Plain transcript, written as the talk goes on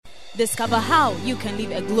Discover how you can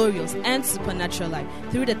live a glorious and supernatural life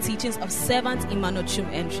through the teachings of Servant Emmanuel Chum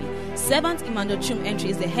Entry. Servant Emmanuel Chum Entry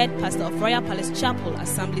is the head pastor of Royal Palace Chapel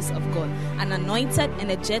Assemblies of God, an anointed,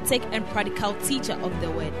 energetic, and practical teacher of the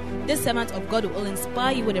Word. This servant of God will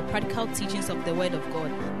inspire you with the practical teachings of the Word of God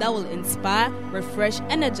that will inspire, refresh,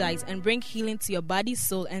 energize, and bring healing to your body,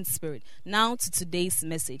 soul, and spirit. Now to today's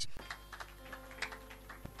message.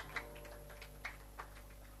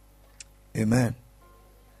 Amen.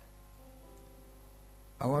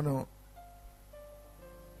 I want to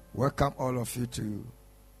welcome all of you to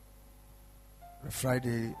the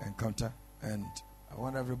Friday encounter, and I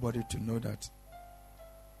want everybody to know that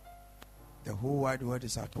the whole wide world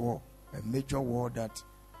is at war, a major war that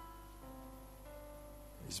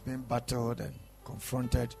is being battled and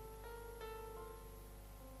confronted,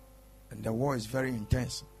 and the war is very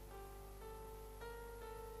intense.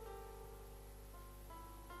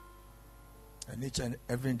 And each and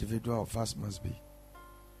every individual of us must be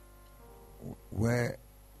aware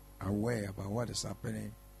about what is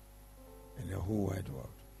happening in the whole wide world.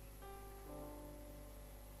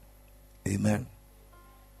 Amen.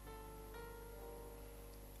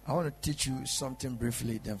 I want to teach you something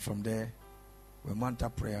briefly, then from there we mount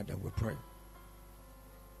up prayer, then we pray.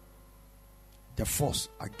 The force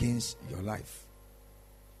against your life,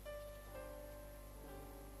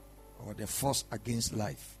 or the force against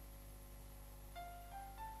life.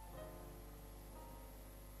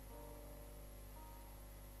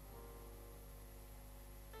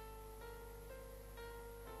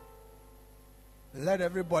 Let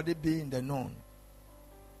everybody be in the known.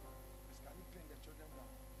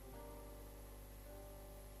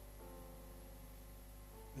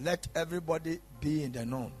 Let everybody be in the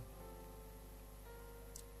known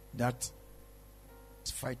that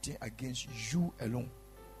is fighting against you alone.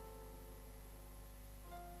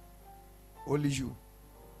 Only you.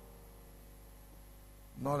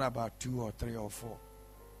 Not about 2 or 3 or 4.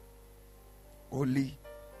 Only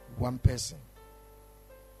one person.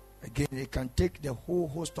 Again, it can take the whole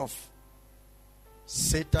host of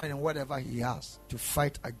Satan and whatever he has to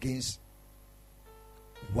fight against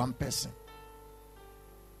one person.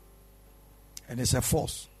 And it's a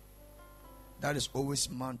force that is always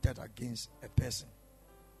mounted against a person.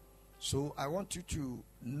 So I want you to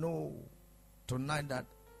know tonight that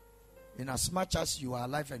in as much as you are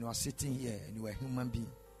alive and you are sitting here and you are a human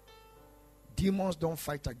being, demons don't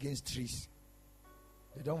fight against trees.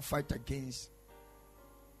 They don't fight against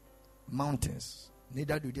mountains.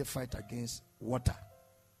 Neither do they fight against water,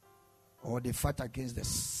 or they fight against the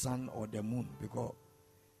sun or the moon, because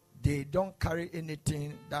they don't carry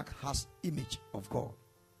anything that has image of God.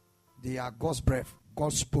 They are God's breath.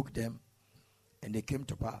 God spoke them and they came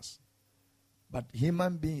to pass. But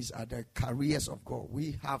human beings are the carriers of God.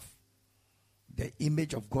 We have the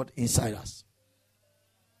image of God inside us.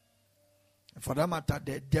 And for that matter,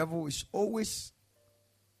 the devil is always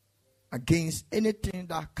against anything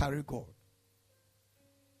that carry God.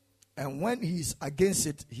 And when he's against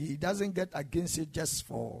it, he doesn't get against it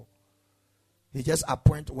he just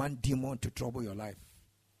appoint one demon to trouble your life.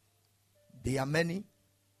 They are many,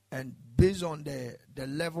 and based on the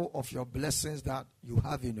level of your blessings that you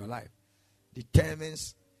have in your life,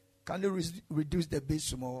 determines, can you reduce the base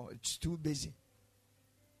small? It's too busy.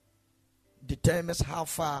 Determines how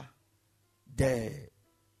far the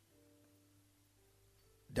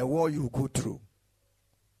war you go through.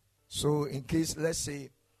 So in case, let's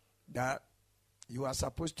say that you are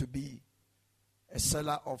supposed to be a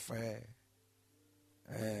seller of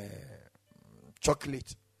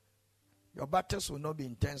chocolate, your battles will not be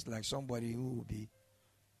intense like somebody who will be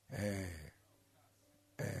a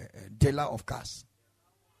dealer of cars.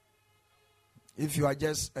 If you are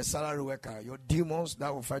just a salary worker, your demons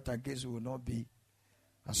that will fight against you will not be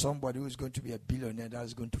as somebody who is going to be a billionaire that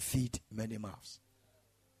is going to feed many mouths.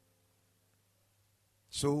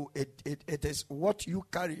 So it is what you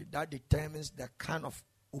carry that determines the kind of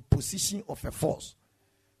opposition of a force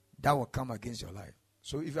that will come against your life.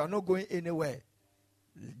 So if you are not going anywhere,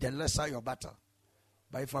 the lesser your battle.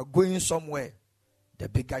 But if you are going somewhere, the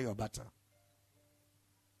bigger your battle.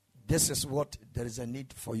 This is what there is a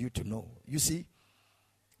need for you to know. You see,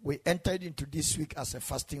 we entered into this week as a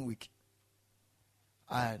fasting week.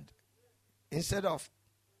 And instead of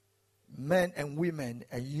men and women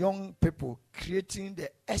and young people creating the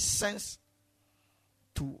essence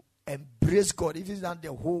to embrace God, even that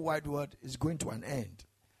the whole wide world is going to an end,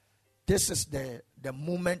 this is the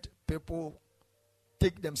moment people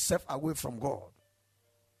take themselves away from God.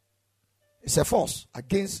 It's a force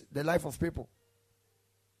against the life of people.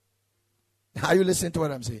 Are you listening to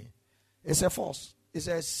what I'm saying? It's a force. It's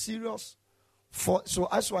a serious So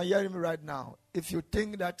as you are hearing me right now, if you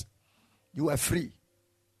think that you are free,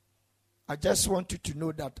 I just want you to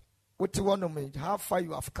know that what you want to mean, how far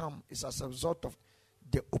you have come is as a result of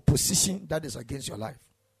the opposition that is against your life.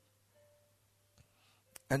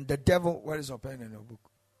 And the devil, where is your pen and your book?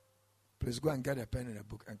 Please go and get a pen and a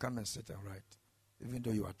book and come and sit and write, even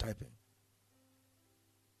though you are typing.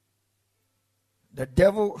 The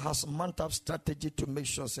devil has mounted up strategy to make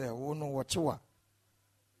sure, say, oh no, what you are.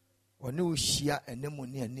 When you share a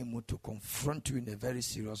nemo to confront you in a very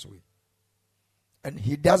serious way. And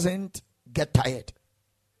he doesn't get tired.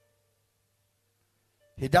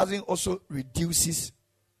 He doesn't also reduces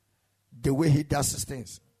the way he does his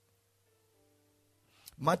things.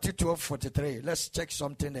 Matthew 12:43. Let's check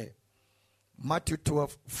something there. Matthew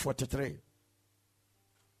 12:43.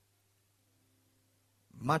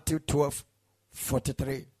 Matthew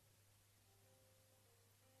 12:43.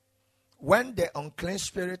 When the unclean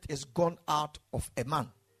spirit is gone out of a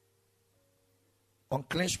man,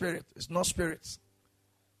 unclean spirit is not spirits.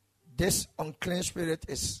 This unclean spirit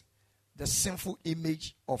is the sinful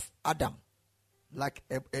image of Adam, like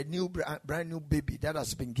a new brand new baby that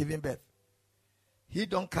has been given birth. He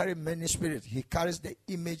don't carry many spirits. He carries the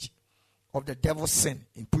image of the devil's sin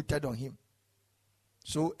imputed on him.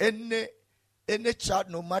 So any child,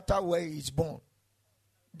 no matter where he is born,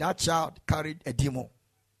 that child carried a demon.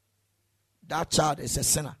 That child is a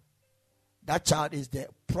sinner. That child is the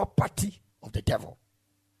property of the devil.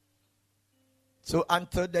 So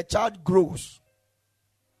until the child grows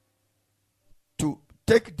to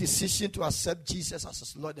take decision to accept Jesus as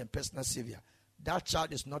his Lord and personal Savior, that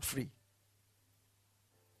child is not free.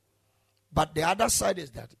 But the other side is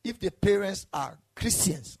that if the parents are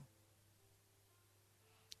Christians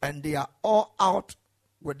and they are all out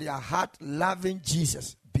with their heart loving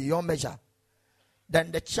Jesus beyond measure,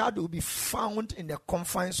 then the child will be found in the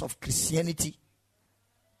confines of Christianity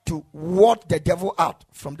to ward the devil out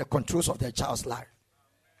from the controls of their child's life.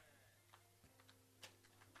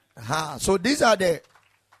 So these are the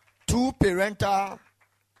two parental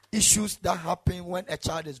issues that happen when a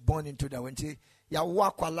child is born into the world.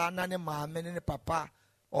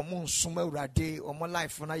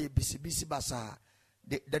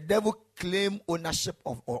 The devil claim ownership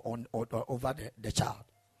over the child.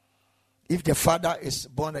 If the father is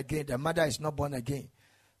born again, the mother is not born again.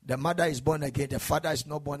 The mother is born again, the father is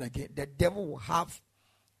not born again. The devil will have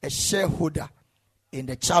a shareholder in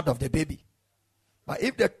the child of the baby. But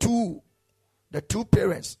if the two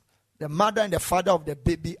parents, the mother and the father of the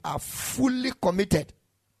baby, are fully committed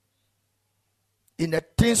in the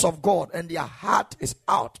things of God and their heart is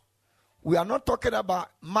out, we are not talking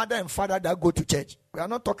about mother and father that go to church. We are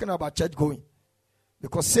not talking about church going.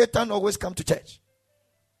 Because Satan always comes to church.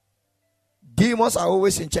 Demons are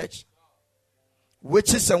always in church.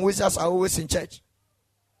 Witches and wizards are always in church.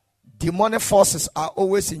 Demonic forces are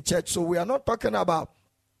always in church. So we are not talking about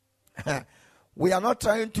we are not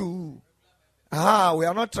trying to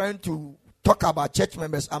talk about church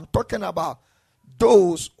members. I'm talking about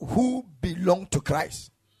those who belong to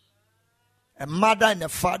Christ. A mother and a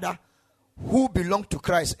father who belong to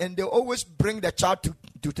Christ, and they always bring the child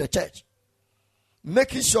to the church,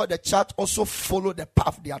 making sure the child also follow the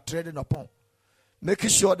path they are treading upon, making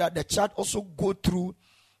sure that the child also go through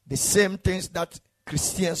the same things that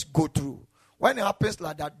Christians go through. When it happens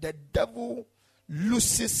like that, the devil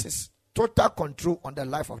loses his total control on the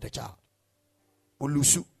life of the child.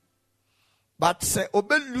 Olusu. But say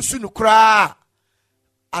obe lusu nukra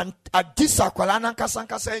and adisa kwalana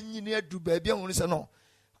kasankasa engineer do baby and say no,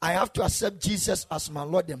 I have to accept Jesus as my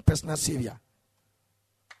Lord and personal Savior.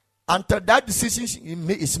 Until that decision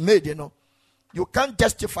is made, you can't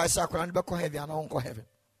justify Sakran back heaven and Uncle Heaven.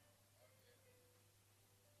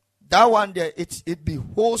 That one there, it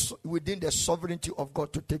beholds within the sovereignty of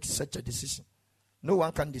God to take such a decision. No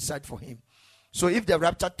one can decide for him. So if the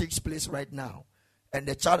rapture takes place right now, and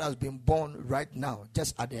the child has been born right now,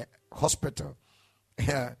 just at the hospital,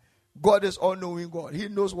 God is all-knowing God. He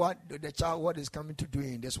knows what is coming to do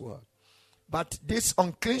in this world. But this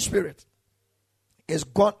unclean spirit is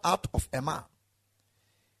gone out of a man.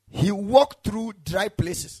 He walked through dry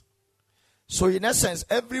places. So in essence,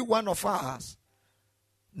 every one of us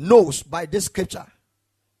knows by this scripture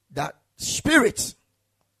that spirits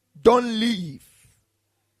don't live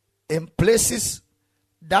in places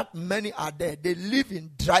that many are there. They live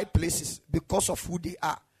in dry places because of who they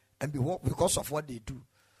are and because of what they do.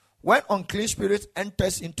 When unclean spirit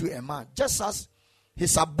enters into a man, just as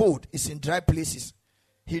his abode is in dry places,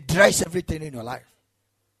 he dries everything in your life.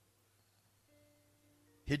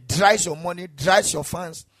 He dries your money, dries your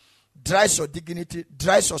funds, dries your dignity,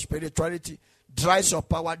 dries your spirituality, dries your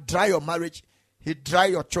power, dries your marriage. He dry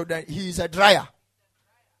your children. He is a dryer.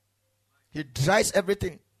 He dries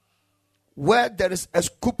everything. Where there is a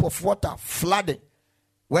scoop of water flooding,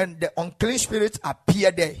 when the unclean spirits appear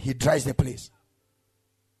there, he dries the place.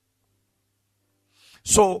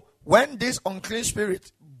 So when this unclean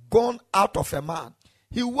spirit gone out of a man,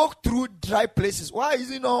 he walked through dry places. Why is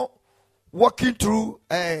he not walking through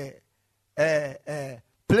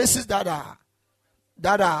places that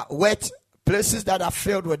are wet, places that are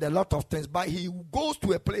filled with a lot of things? But he goes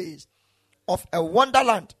to a place of a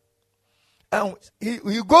wonderland, and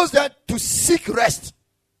he goes there to seek rest.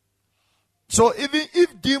 So even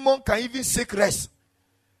if demon can even seek rest,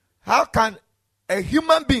 how can a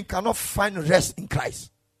human being cannot find rest in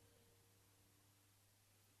Christ?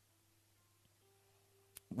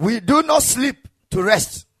 We do not sleep to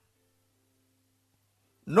rest.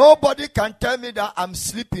 Nobody can tell me that I'm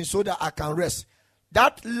sleeping so that I can rest.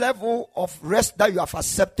 That level of rest that you have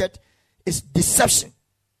accepted is deception.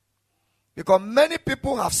 Because many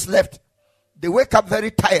people have slept. They wake up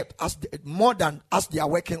very tired, more than as they are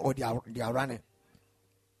working or they are running.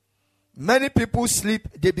 Many people sleep,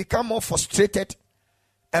 they become more frustrated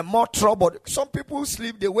and more troubled. Some people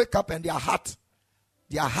sleep, they wake up and their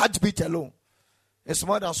heartbeat alone is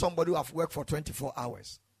more than somebody who have worked for 24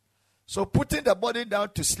 hours. So putting the body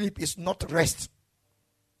down to sleep is not rest.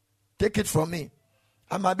 Take it from me.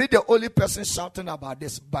 I might be the only person shouting about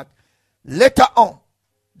this, but later on,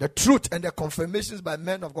 the truth and the confirmations by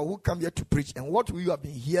men of God who come here to preach, and what you have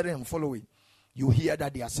been hearing and following, you hear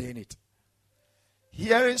that they are saying it.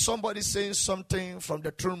 Hearing somebody saying something from the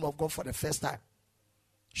throne of God for the first time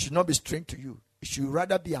should not be strange to you. It should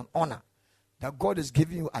rather be an honor that God is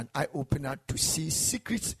giving you an eye opener to see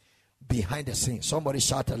secrets behind the scenes. Somebody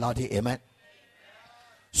shout aloud, amen.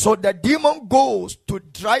 So the demon goes to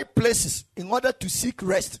dry places in order to seek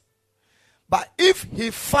rest. But if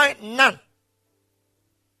he find none,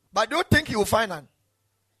 but do you think he will find none?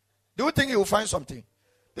 Do you think he will find something?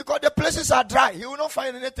 Because the places are dry. He will not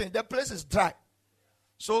find anything. The place is dry.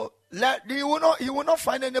 So he will not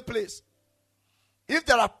find any place. If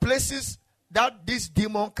there are places that this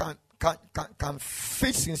demon can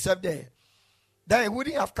fix himself there, then he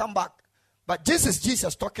wouldn't have come back. But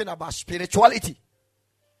Jesus talking about spirituality.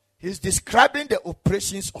 He's describing the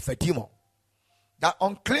operations of a demon. That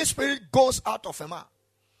unclean spirit goes out of a man.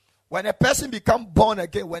 When a person becomes born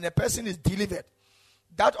again, when a person is delivered,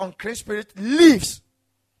 that unclean spirit leaves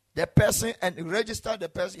the person and registers the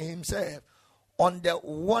person himself on the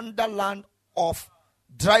wonderland of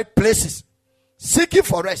dry places, seeking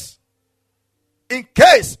for rest. In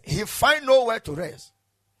case he find nowhere to rest,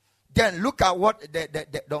 then look at what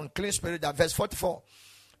the unclean spirit, that verse 44.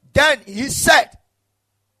 Then he said,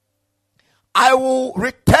 I will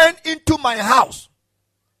return into my house.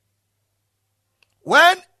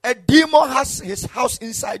 When a demon has his house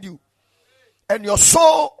inside you, and your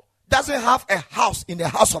soul doesn't have a house in the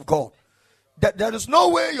house of God, that there is no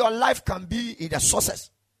way your life can be in the sources.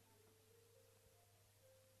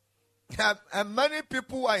 And many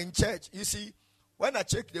people are in church. You see, when I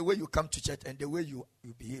check the way you come to church and the way you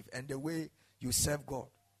behave and the way you serve God,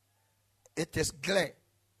 it is clear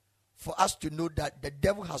for us to know that the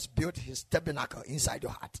devil has built his tabernacle inside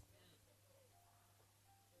your heart.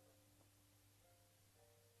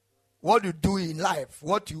 What you do in life,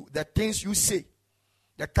 the things you say,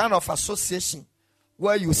 the kind of association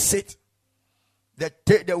where you sit,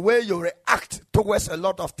 the way you react towards a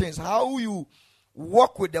lot of things, how you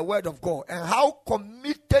walk with the word of God, and how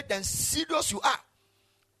committed and serious you are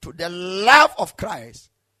to the love of Christ,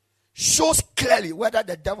 shows clearly whether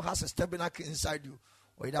the devil has a tabernacle inside you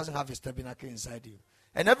or he doesn't have a tabernacle inside you.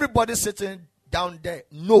 And everybody sitting down there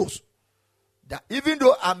knows that even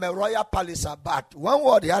though I'm a royal palace, but one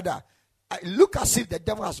way or the other, I look as if the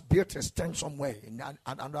devil has built a stand somewhere in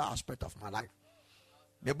another aspect of my life.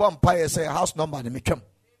 The vampire say house number me come.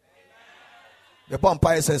 The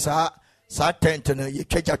vampire says sa tent no ye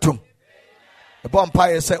keja tum. The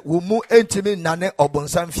vampire say we mu entimi nane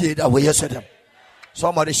obonsam fie da we yesedem.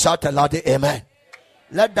 Somebody shout aloud, amen.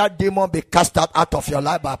 Let that demon be cast out of your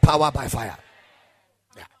life by power, by fire.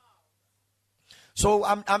 Yeah. So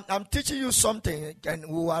I'm teaching you something, and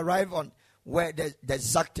we will arrive on where the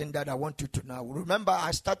exact thing that I want you to know. Remember,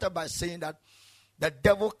 I started by saying that the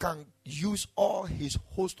devil can use all his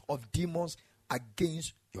host of demons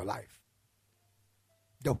against your life.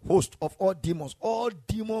 The host of all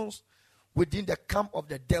demons within the camp of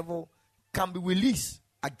the devil can be released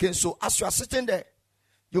against. So as you are sitting there,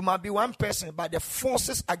 you might be one person, but the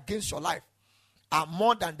forces against your life are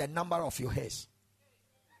more than the number of your hairs.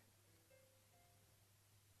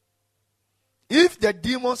 If the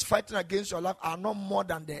demons fighting against your life are not more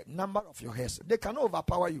than the number of your hairs, they cannot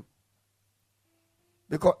overpower you.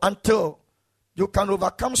 Because until you can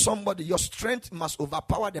overcome somebody, your strength must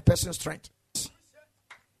overpower the person's strength.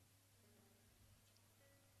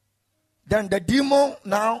 Then the demon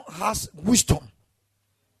now has wisdom.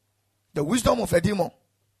 The wisdom of a demon.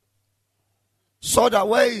 So that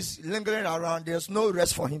where he's lingering around, there's no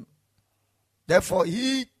rest for him. Therefore,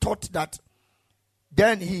 he thought that,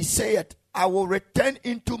 then he said, I will return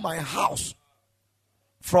into my house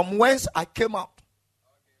from whence I came out.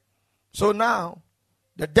 So now,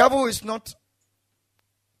 the devil is not,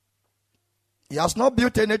 he has not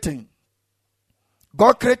built anything.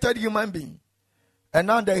 God created human being. And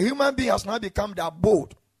now the human being has now become the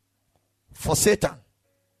abode for Satan.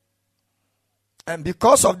 And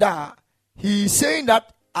because of that, he is saying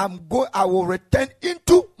that I will return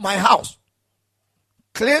into my house,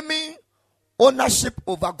 claiming ownership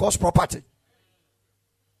over God's property.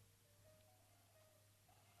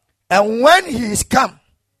 And when he is come,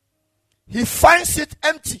 he finds it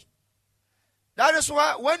empty. That is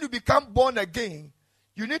why when you become born again,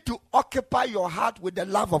 you need to occupy your heart with the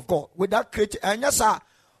love of God, with that creative. And yes, sir,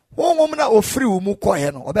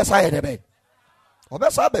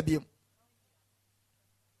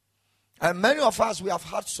 and many of us, we have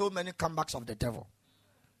had so many comebacks of the devil.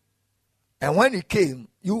 And when he came,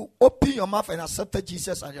 you open your mouth and accepted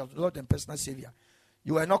Jesus as your Lord and personal Savior.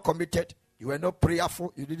 You were not committed. You were not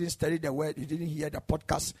prayerful. You didn't study the word. You didn't hear the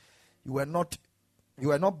podcast. You were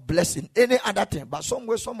not blessed in any other thing. But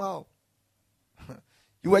somewhere, somehow,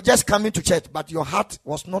 you were just coming to church, but your heart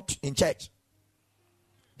was not in church.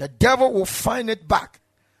 The devil will find it back.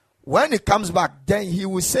 When he comes back, then he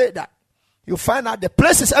will say that you find out the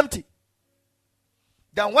place is empty.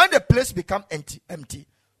 Then when the place becomes empty,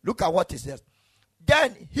 look at what is there.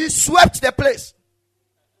 Then he swept the place.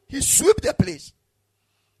 He swept the place.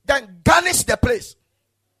 Then garnished the place.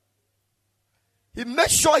 He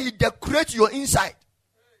makes sure he decorates your inside.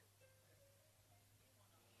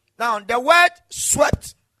 Now the word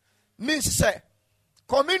swept means say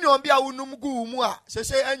communion bia unum gu mu a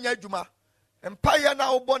say enya dwuma. Empire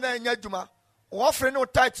na obona enya dwuma. Offering no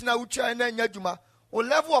tithe na ucha na enya dwuma. O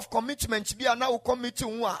level of commitment bia na commit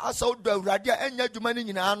hu a asa odo awurade enya dwuma ni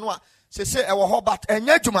nyina anu a say e wo ho but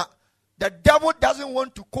enya dwuma. The devil doesn't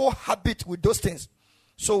want to cohabit with those things.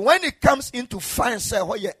 So when it comes in to find say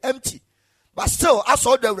oh you're empty, but still asa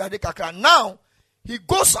odo awurade kakra, now he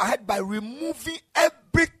goes ahead by removing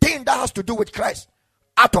everything that has to do with Christ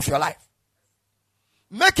out of your life.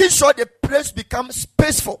 Making sure the place becomes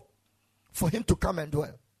spaceful for him to come and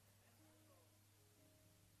dwell.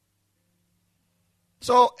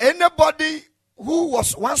 So anybody who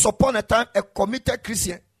was once upon a time a committed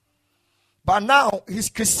Christian, but now his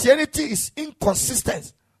Christianity is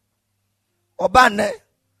inconsistent. Obane,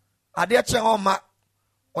 adeche oma,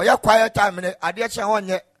 oya quiet time, adeche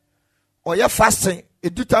onye, oya fasting,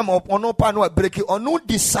 do time of ono pano break it, or no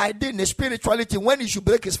deciding the spirituality when he should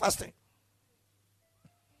break his fasting.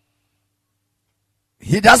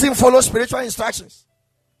 He doesn't follow spiritual instructions.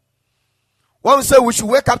 When we say we should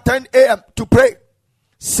wake up 10 a.m. to pray,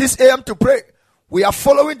 6 a.m. to pray, we are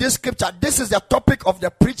following this scripture. This is the topic of the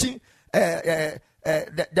preaching,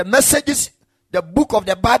 the messages, the book of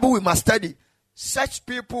the Bible we must study. Such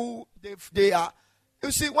people, they are,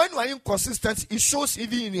 you see, when you are inconsistent, it shows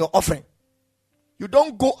even in your offering. You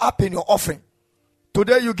don't go up in your offering.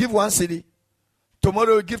 Today you give 1 cedi.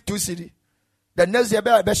 Tomorrow you give 2 cedi. The next day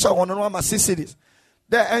you shall 6 cedis.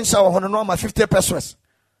 The end shall 50 pesos.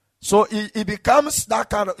 So it becomes that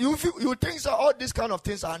kind of, you think that all these kind of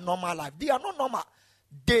things are normal life. They are not normal.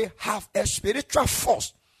 They have a spiritual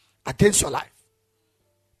force against your life.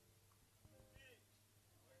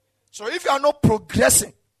 So if you are not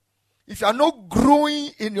progressing, if you are not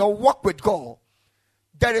growing in your walk with God,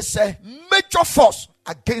 there is a major force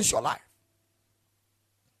against your life.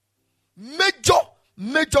 Major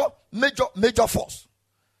force.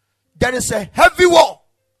 There is a heavy war.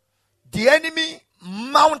 The enemy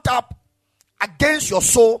mount up against your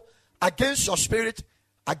soul, against your spirit,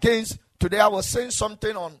 against. Today I was saying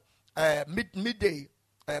something on midday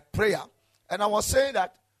prayer, and I was saying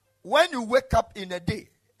that when you wake up in a day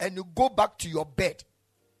and you go back to your bed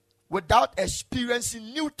without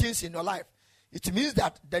experiencing new things in your life, it means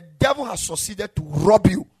that the devil has succeeded to rob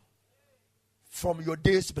you from your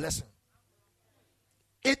day's blessing.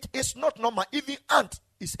 It is not normal. Even ant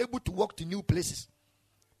is able to walk to new places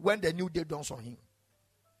when the new day dawns on him.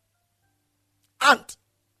 Ant,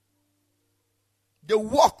 they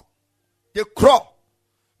walk, they crawl.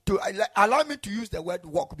 To allow me to use the word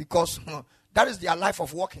walk because that is their life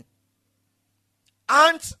of walking.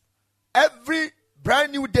 Ants every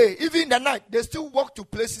brand new day, even in the night, they still walk to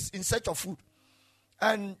places in search of food.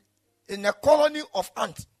 And in a colony of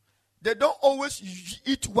ants, they don't always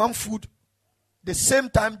eat one food the same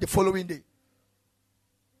time the following day.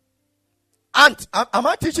 Ant, am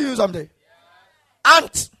I teaching you something?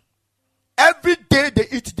 Ants, every day they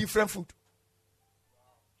eat different food.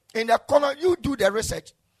 In a colony, you do the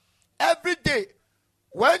research. Every day,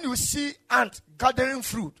 when you see ants gathering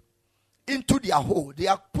fruit into their hole, they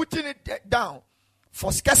are putting it down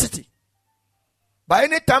for scarcity. By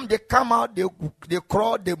any time they come out, they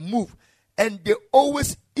crawl, they move, and they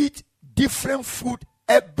always eat different food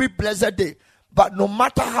every blessed day. But no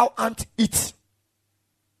matter how ant eats,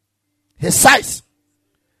 his size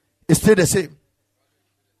is still the same.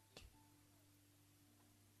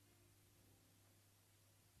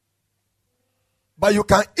 But you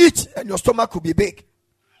can eat and your stomach could be big.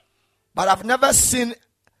 But I've never seen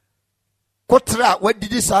kotra where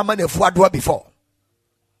did this salmon a fuadwa before.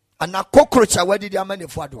 And a cockroach where did the man a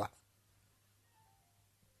fuadwa.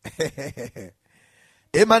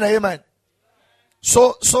 Amen, amen.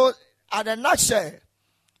 So at the nutshell,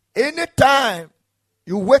 anytime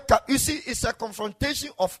you wake up, you see, it's a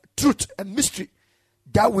confrontation of truth and mystery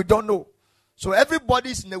that we don't know. So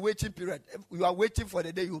everybody is in a waiting period. You are waiting for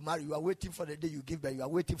the day you marry. You are waiting for the day you give birth. You are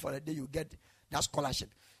waiting for the day you get that scholarship.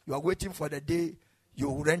 You are waiting for the day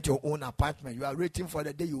you rent your own apartment. You are waiting for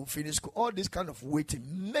the day you finish school. All this kind of waiting,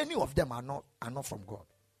 many of them are not from God.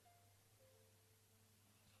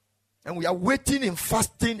 And we are waiting in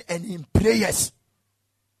fasting and in prayers.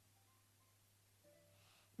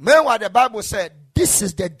 Meanwhile, the Bible said, this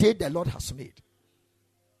is the day the Lord has made.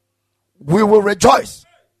 We will rejoice.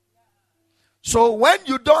 So when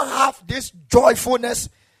you don't have this joyfulness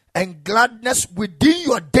and gladness within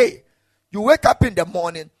your day, you wake up in the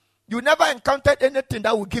morning, you never encountered anything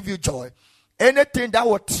that will give you joy, anything that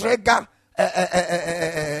will trigger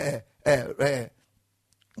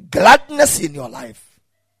gladness in your life.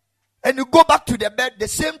 And you go back to the bed, the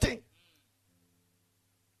same thing.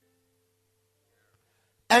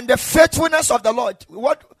 And the faithfulness of the Lord,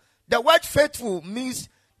 what the word faithful means,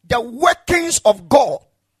 the workings of God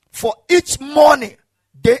for each morning,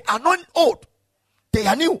 they are not old, they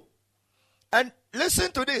are new. And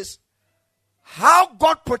listen to this. How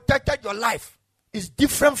God protected your life is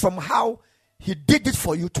different from how He did it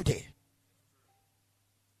for you today.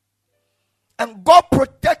 And God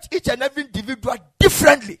protects each and every individual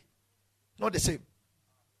differently, not the same.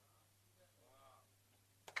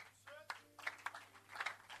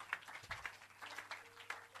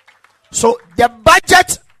 So the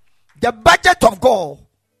budget of God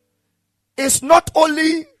is not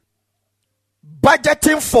only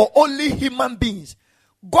budgeting for only human beings.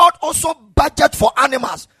 God also budget for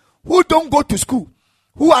animals who don't go to school,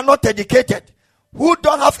 who are not educated, who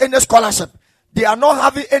don't have any scholarship. They are not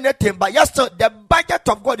having anything. But yes, sir, the budget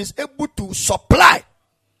of God is able to supply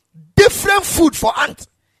different food for ants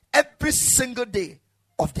every single day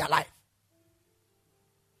of their life.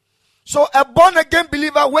 So a born again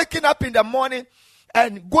believer waking up in the morning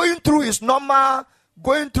and going through his normal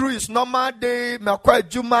day, makwa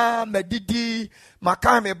juma, medidi,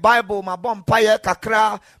 maka me Bible, ma bompaye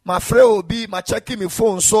kakra, ma frɛ obi, ma check me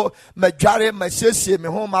phone so, ma dware, ma siesie me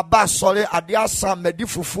home, ma ba sɔre, ade asa, ma di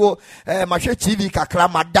fufuo, ma hwɛ TV kakra,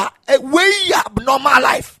 ma da. We abnormal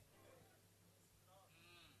life.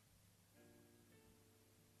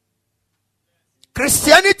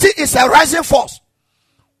 Christianity is a rising force.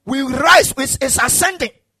 We rise, it's ascending.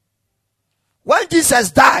 When Jesus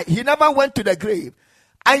died, he never went to the grave.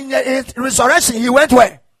 And in resurrection, he went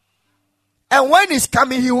where? And when he's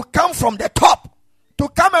coming, he will come from the top to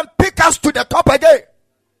come and pick us to the top again.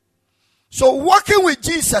 So walking with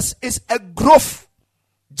Jesus is a growth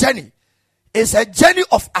journey. It's a journey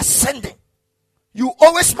of ascending. You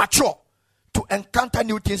always mature to encounter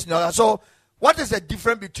new things in your life. So what is the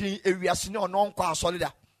difference between Eriasine or non-qua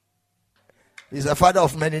solida? He's the father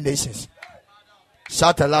of many nations.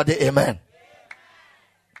 Shout aloud, amen.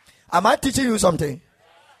 Am I teaching you something?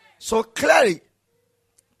 So clearly,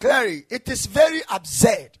 it is very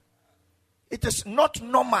absurd. It is not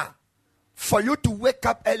normal for you to wake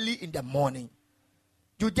up early in the morning.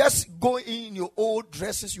 You just go in your old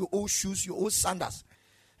dresses, your old shoes, your old sandals,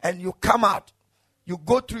 and you come out. You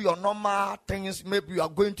go through your normal things. Maybe you are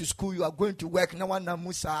going to school, you are going to work. No one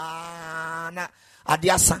musa na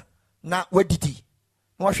adiasa na wedidi.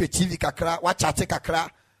 No watch TV kakra, watch ate kakra.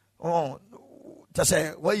 Oh, just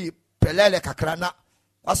say why pelele kakra na.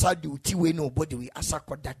 Asa do tiwe no body we asa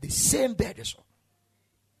that the same bed so.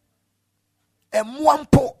 And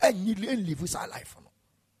mwampo and you live with our life.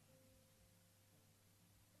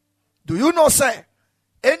 Do you know, sir?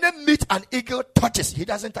 Any meat an eagle touches, he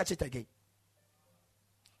doesn't touch it again.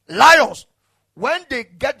 Lions, when they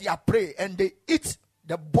get their prey and they eat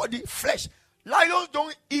the body flesh, lions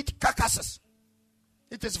don't eat carcasses.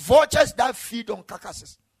 It is vultures that feed on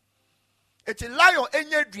carcasses. It's a lion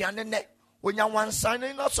enye duane ne onya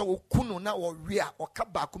wansane na so okunu na wo wia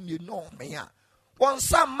okaba akum ye no me a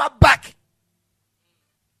wonsa ma back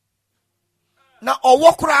na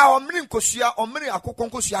owo kura omiri nkosua omiri akokon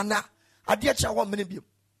nkosua na ade a cha wo mene biem.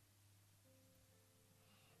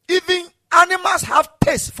 Even animals have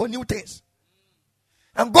taste for new things,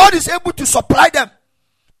 and God is able to supply them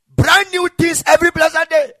brand new things every blessed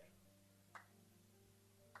day.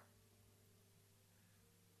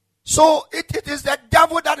 So it is the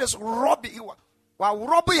devil that is robbing you.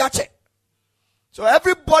 So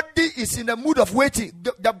everybody is in the mood of waiting.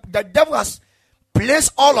 The devil has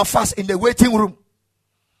placed all of us in the waiting room.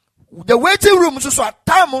 The waiting room is also a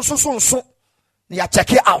time so they are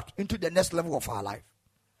checking out into the next level of our life.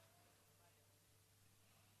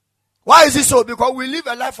 Why is it so? Because we live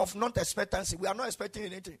a life of non-expectancy. We are not expecting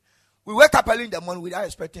anything. We wake up early in the morning without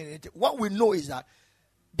expecting anything. What we know is that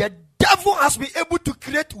the devil has been able to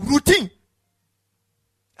create routine.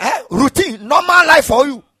 Routine, normal life for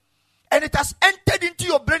you. And it has entered into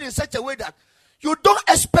your brain in such a way that you don't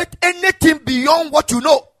expect anything beyond what you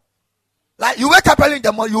know. Like you wake up early in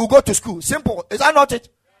the morning, you go to school. Simple. Is that not it?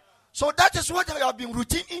 So that is what you have been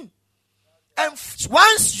routine in. And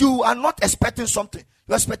once you are not expecting something,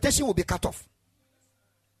 your expectation will be cut off.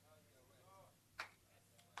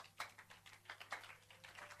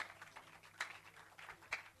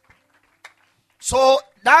 So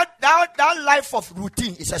that life of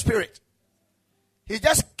routine is a spirit. He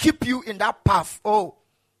just keep you in that path. Oh,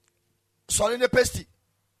 Solene Pesti,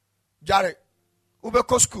 Jare,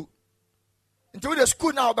 Ubeko school. Until the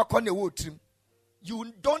school now back the wood trim.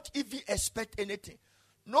 You don't even expect anything.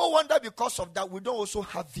 No wonder because of that we don't also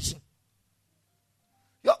have vision.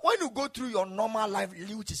 When you go through your normal life,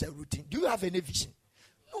 which is a routine, do you have any vision?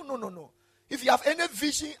 No. If you have any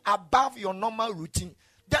vision above your normal routine,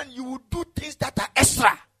 then you will do things that are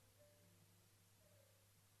extra.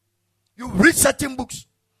 You read certain books.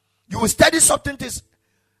 You will study certain things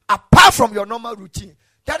apart from your normal routine.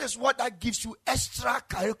 That is what that gives you extra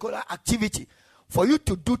curricular activity for you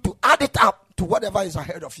to do to add it up to whatever is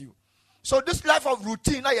ahead of you. So this life of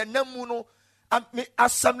routine, I'm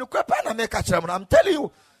telling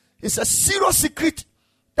you, it's a serious secret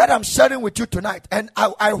that I'm sharing with you tonight. And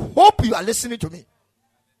I hope you are listening to me.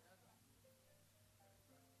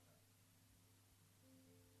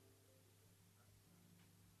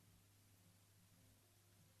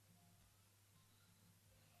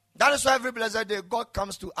 That is why every blessed day God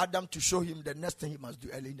comes to Adam to show him the next thing he must do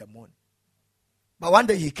early in the morning. But one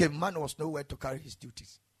day he came, man was nowhere to carry his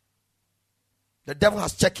duties. The devil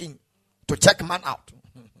has checking to check man out.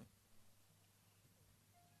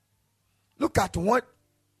 Look at what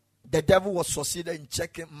the devil was succeeded in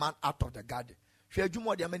checking man out of the garden.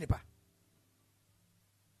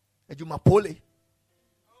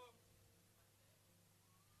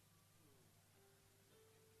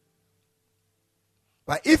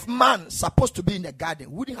 But if man supposed to be in the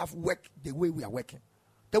garden wouldn't have worked the way we are working,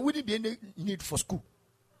 there wouldn't be any need for school.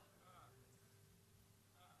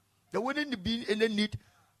 There wouldn't be any need.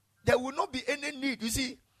 There will not be any need. You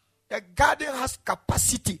see, the garden has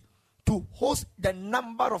capacity to host the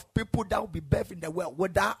number of people that will be birthed in the world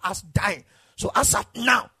without us dying. So as of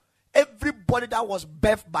now, everybody that was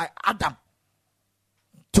birthed by Adam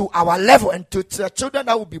to our level and to the children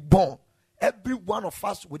that will be born, every one of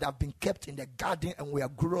us would have been kept in the garden and we are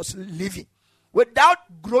gloriously living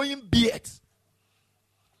without growing beards,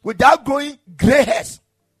 without growing gray hairs,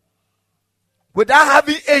 without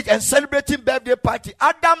having age and celebrating birthday party.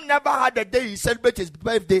 Adam never had a day he celebrated his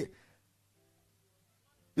birthday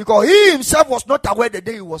because he himself was not aware the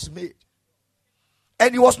day he was made,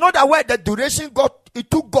 and he was not aware the duration it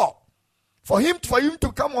took God for him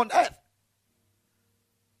to come on earth.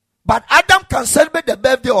 But Adam can celebrate the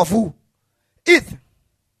birthday of who? Eve.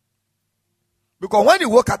 Because when he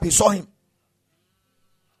woke up, he saw him.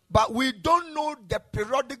 But we don't know the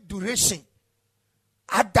periodic duration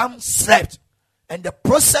Adam slept and the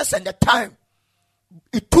process and the time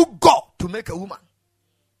it took God to make a woman.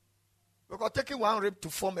 Because taking one rib to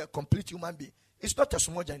form a complete human being, it's not a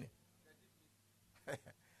small journey.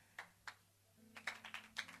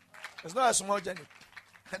 It's not a small journey.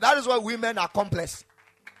 That is why women are complex.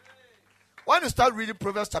 When you start reading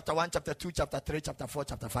Proverbs chapter 1, chapter 2, chapter 3, chapter 4,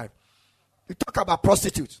 chapter 5, you talk about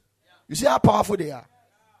prostitutes. You see how powerful they are.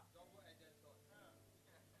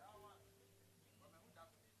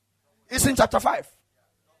 It's in chapter 5.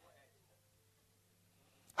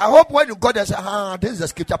 I hope when you go there, say, this is the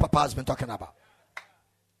scripture Papa has been talking about.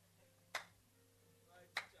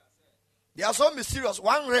 They are so mysterious.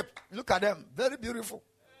 One rip, look at them, very beautiful.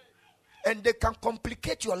 And they can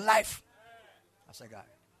complicate your life as a guy.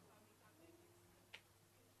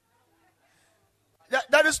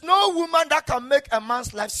 There is no woman that can make a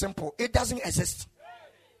man's life simple. It doesn't exist.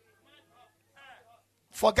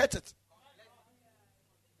 Forget it.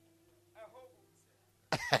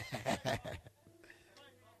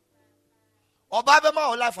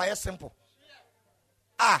 Obama life is simple.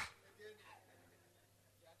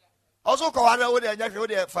 Also, Kawada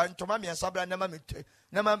would have found Tomami and Sabra Nama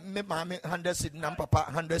 100 city, Nam Papa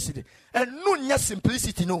 100 city. And no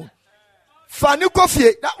simplicity, no. Fanny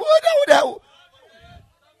coffee. That would have.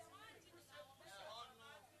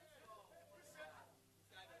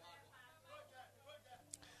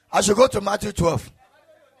 I should go to Matthew 12.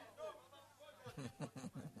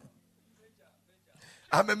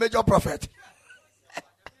 I'm a major prophet.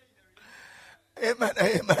 Amen.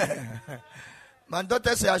 Amen. My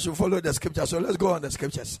daughter said I should follow the scriptures. So let's go on the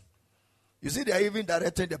scriptures. You see, they are even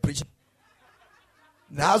directing the preaching.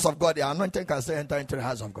 The house of God, the anointing can still enter into the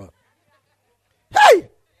house of God. Hey!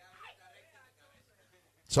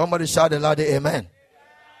 Somebody shout aloud, amen.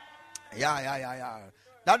 Yeah.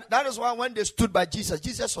 That is why when they stood by Jesus,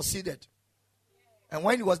 Jesus succeeded. And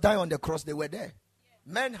when he was dying on the cross, they were there.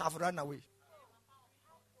 Men have run away.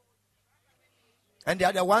 And they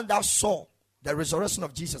are the ones that saw the resurrection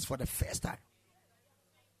of Jesus for the first time.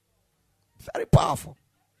 Very powerful.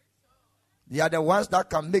 They are the ones that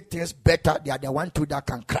can make things better. They are the ones too that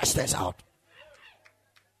can crash things out.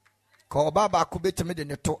 Five from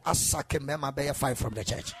the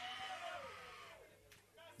church.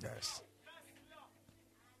 Yes.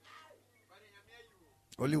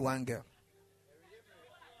 Only one girl.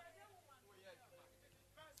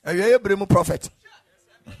 Are you a prophet?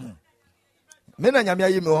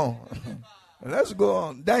 Let's go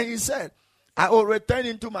on. Then he said, I will return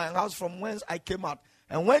into my house from whence I came out.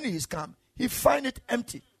 And when he is come, he find it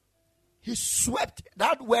empty. He swept.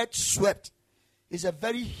 That word swept is a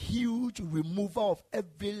very huge remover of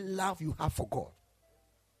every love you have for God.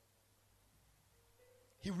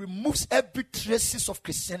 He removes every traces of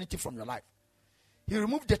Christianity from your life. He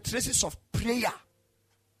removed the traces of prayer.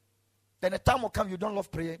 Then a time will come you don't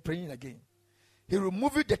love praying again. He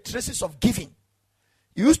removed the traces of giving.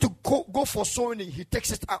 You used to go for sowing, he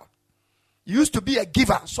takes it out. You used to be a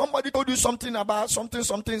giver. Somebody told you something about something.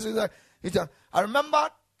 I remember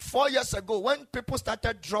 4 years ago when people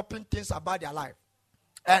started dropping things about their life.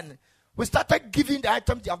 And we started giving the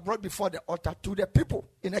items they have brought before the altar to the people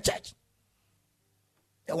in the church.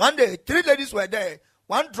 And one day, 3 ladies were there.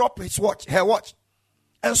 One dropped her watch.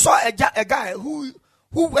 And saw a guy who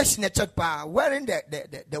was in the church bar wearing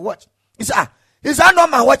the watch. He said, is that not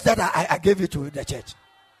my watch that I gave you to the church?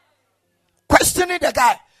 Questioning the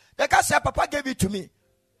guy. The guy said, Papa gave it to me.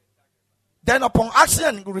 Then upon asking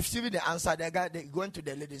and receiving the answer, the guy they going to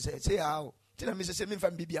the lady and say how?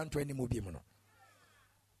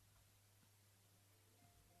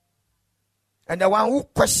 And the one who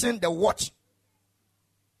questioned the watch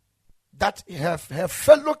that her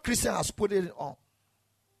fellow Christian has put it on.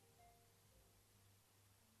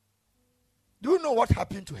 Do you know what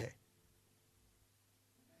happened to her?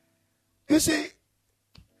 You see,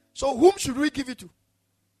 so whom should we give it to?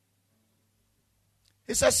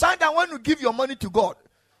 It's a sign that when you give your money to God,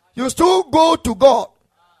 you still go to God,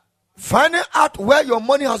 finding out where your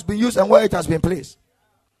money has been used and where it has been placed.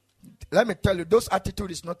 Let me tell you, those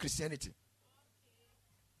attitude is not Christianity.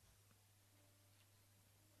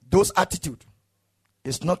 Those attitude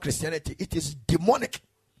is not Christianity. It is demonic.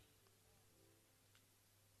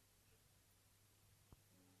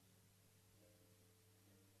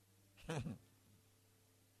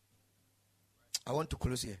 I want to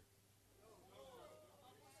close here.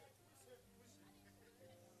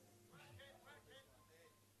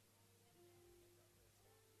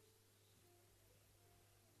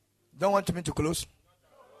 Don't want me to close?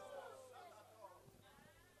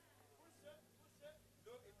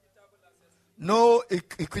 No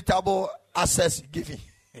equitable access giving.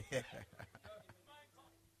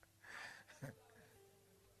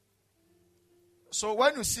 So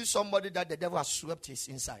when you see somebody that the devil has swept his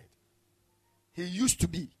inside, he used to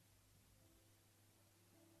be.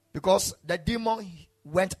 Because the demon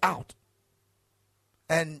went out.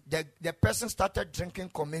 And the person started drinking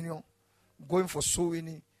communion, going for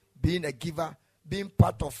sowing, being a giver, being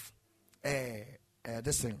part of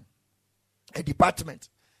this thing, a department.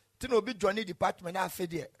 To know be joining department, I feel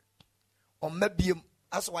there. Or maybe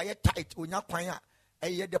as why tight,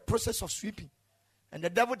 the process of sweeping. And the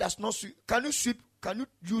devil does not sweep. Can you sweep Can you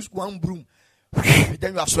use one broom?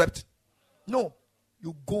 Then you have swept. No.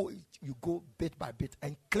 You go bit by bit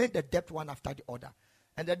and clean the debt one after the other.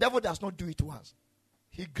 And the devil does not do it once.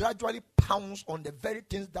 He gradually pounds on the very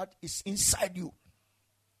things that is inside you.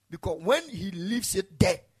 Because when he leaves it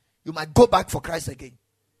there, you might go back for Christ again.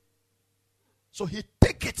 So he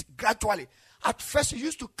take it gradually. At first, you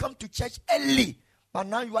used to come to church early. But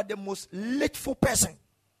now you are the most lateful person.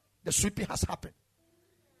 The sweeping has happened.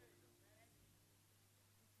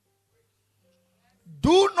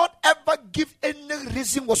 Do not ever give any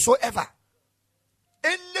reason whatsoever.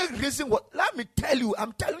 Any reason let me tell you,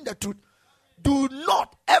 I'm telling the truth. Do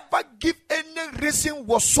not ever give any reason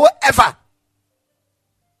whatsoever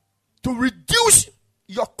to reduce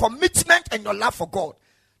your commitment and your love for God.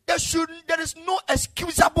 There is no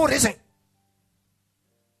excusable reason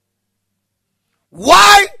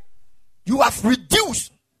why you have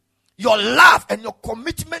reduced your love and your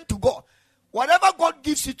commitment to God. Whatever God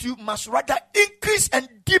gives it to you must rather increase and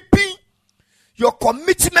deepen your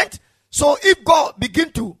commitment. So if God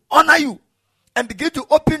begin to honor you and begin to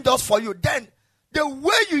open doors for you, then the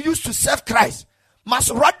way you used to serve Christ must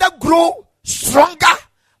rather grow stronger,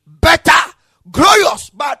 better, glorious.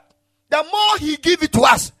 But the more he gives it to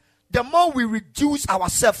us, the more we reduce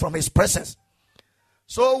ourselves from his presence.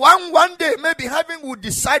 So one day, maybe heaven will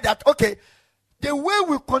decide that, okay, the way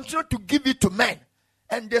we continue to give it to men,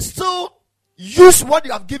 and they still use what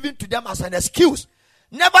you have given to them as an excuse,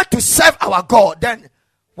 never to serve our God, then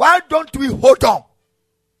why don't we hold on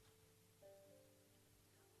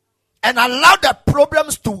and allow the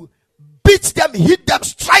problems to beat them, hit them,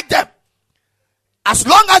 strike them? As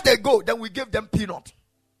long as they go, then we give them peanut.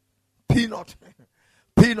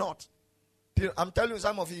 I'm telling you,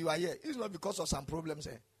 some of you are here. It's not because of some problems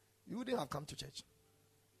here. You wouldn't have come to church.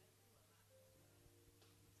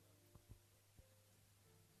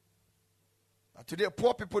 But today,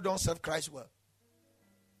 poor people don't serve Christ well.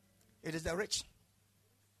 It is the rich,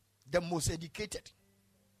 the most educated,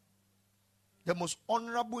 the most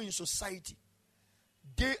honorable in society.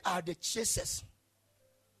 They are the chasers.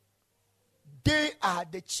 They are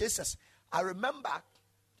the chasers. I remember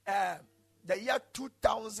the year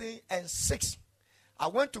 2006, I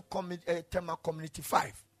went to Tema Community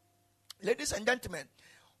 5. Ladies and gentlemen,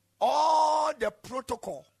 all the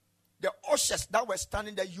protocol, the ushers that were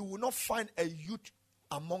standing there, you will not find a youth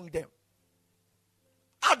among them.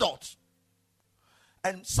 Adults.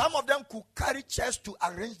 And some of them could carry chairs to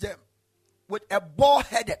arrange them with a bald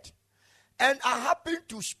headed. And I happened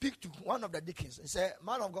to speak to one of the deacons and say,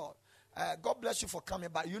 man of God, God bless you for coming.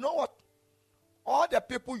 But you know what? All the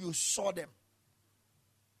people you saw them.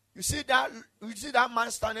 You see that man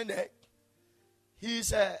standing there?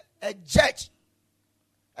 He's a judge,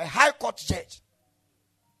 a high court judge.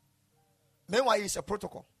 Meanwhile, he's a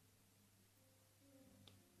protocol.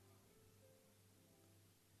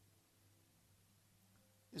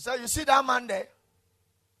 He said, you see that man there?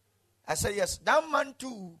 I said, yes. That man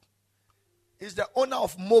too is the owner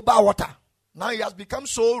of Mobile Water. Now he has become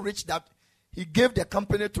so rich that he gave the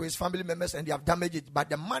company to his family members and they have damaged it. But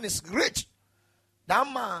the man is rich. That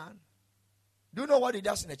man, do you know what he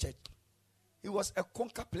does in the church? He was a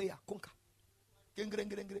conga player. Conga.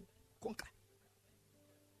 Conga.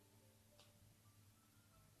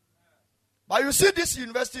 But you see these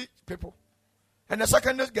university people and the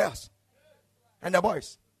secondary girls and the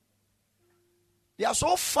boys. They are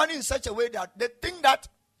so funny in such a way that they think that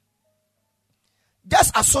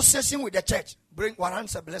just association with the church bring one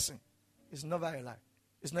answer blessing. It's never a lie.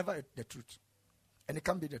 It's never the truth. And it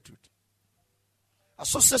can't be the truth.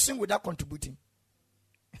 Association without contributing,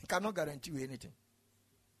 it cannot guarantee you anything.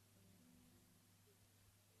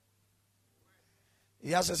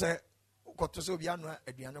 He has to say, this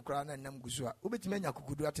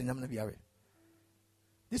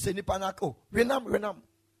is a nipanako. Renam.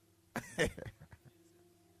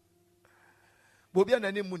 Bobian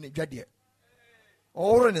and Muni Jadia.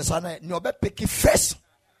 Or in the sana, no bet picky first.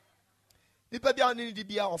 Nipabian in the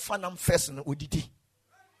Bia or Fanam first and Uditi.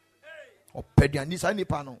 Or Pedianis and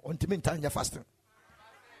Nipano on Timintanya fasting.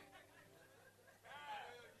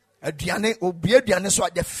 A Diane or Biadian is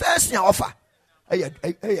what the first thing I offer.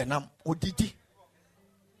 A nam Uditi.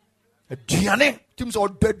 A Diane, Tim's or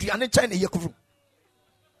Diane China Yaku.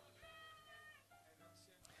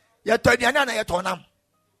 Yet Diana Yatonam.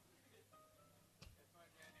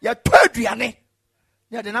 Yet Diane.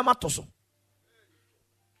 Yet the Namatoso.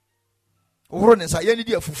 Run as I any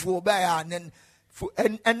dear fufu by and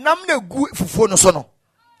nam no good fufu no sono.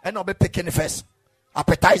 And I'll be picking the first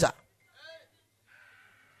appetizer.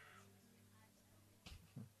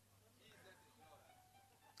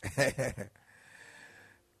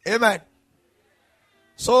 Amen.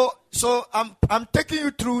 So I'm taking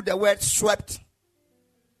you through the word swept.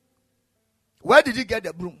 Where did he get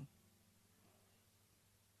the broom?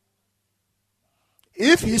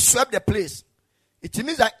 If he swept the place, it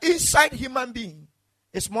means that inside human being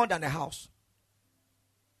is more than a house.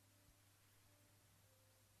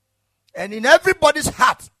 And in everybody's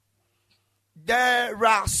heart, there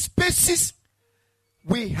are spaces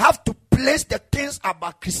we have to place the things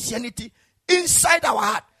about Christianity inside our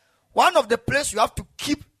heart. One of the places you have to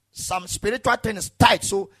keep some spiritual things tight.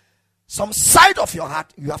 So some side of your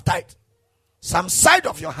heart you have tight. Some side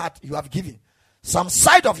of your heart you have given. Some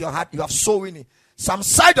side of your heart you have sowing. Some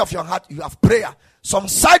side of your heart you have prayer. Some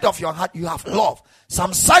side of your heart you have love.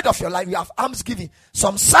 Some side of your life you have almsgiving.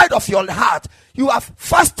 Some side of your heart you have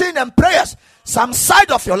fasting and prayers. Some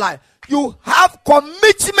side of your life you have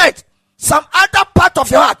commitment. Some other part of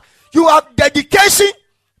your heart you have dedication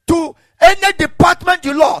to any department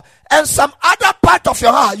you love. And some other part of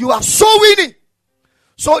your heart you are so winning.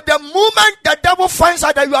 So the moment the devil finds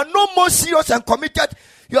out that you are no more serious and committed,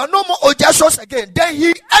 you are no more audacious again, then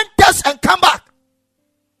he enters and come back.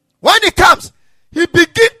 When he comes, he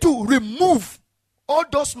begins to remove all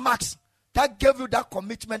those marks that gave you that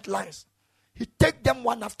commitment lines. He take them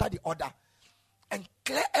one after the other and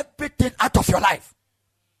clear everything out of your life.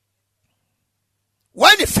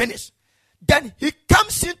 When he finishes, then he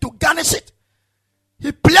comes in to garnish it.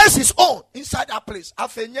 He places his own inside that place.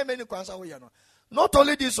 Not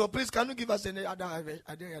only this, so please can you give us any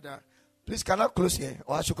other? Please can I close here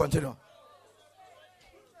or I should continue?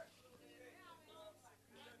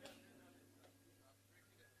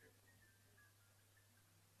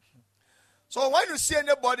 So when you see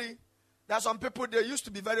anybody, there are some people, they used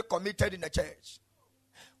to be very committed in the church.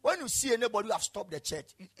 When you see anybody who have stopped the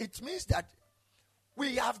church, it means that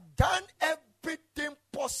we have done everything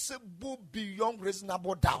possible beyond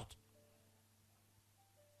reasonable doubt.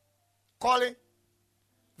 Calling,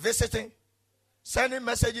 visiting, sending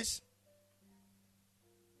messages,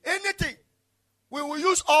 anything. We will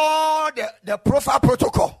use all the profile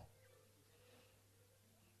protocol.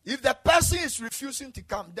 If the person is refusing to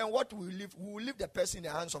come, then what we will leave? We will leave the person in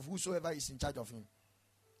the hands of whosoever is in charge of him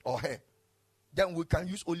or her. Then we can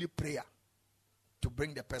use only prayer to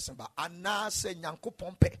bring the person back. And now say nyanko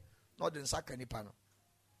pompe, not in saka nipano.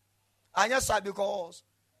 And yes, because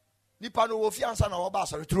nipano will fiansa na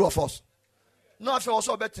wabasa the true of us. No, if you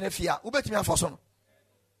also bet in a fear, who bet me for son.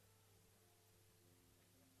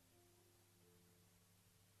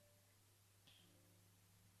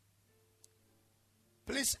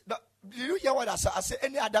 Please, did you hear what I said? I said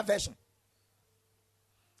any other version.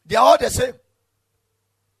 They are all the same.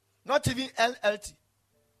 Not even LLT.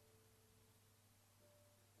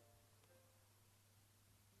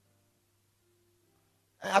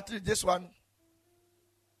 And after this one,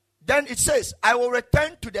 then it says, I will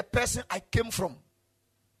return to the person I came from.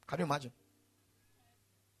 Can you imagine?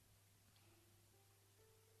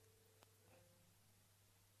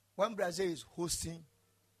 When Brazil is hosting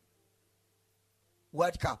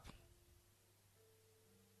World Cup,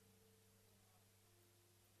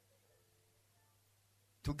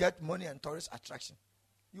 to get money and tourist attraction,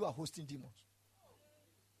 you are hosting demons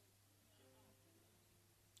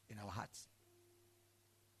in our hearts.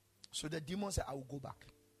 So the demon said, I will go back.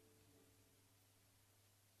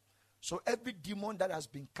 So every demon that has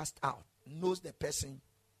been cast out knows the person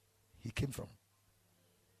he came from.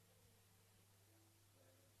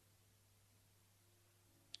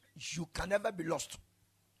 You can never be lost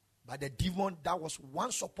by the demon that was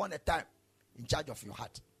once upon a time in charge of your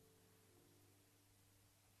heart.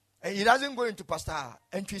 And he doesn't go into Pastor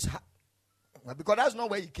Entry's heart, because that's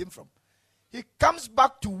not where he came from. He comes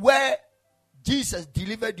back to where Jesus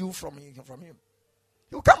delivered you from him.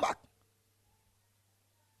 He will come back.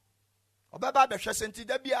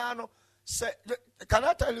 Can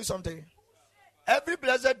I tell you something? Every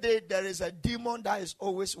blessed day, there is a demon that is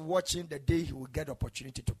always watching the day he will get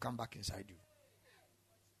opportunity to come back inside you.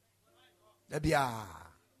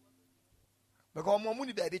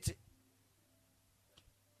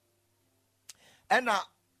 And now,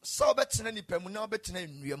 so better than the now better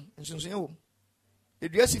than William, and so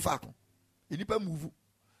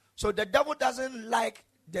so the devil doesn't like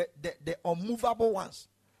the unmovable ones.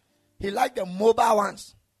 He likes the mobile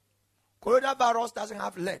ones. Coronavirus doesn't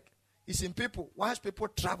have leg. It's in people. Once people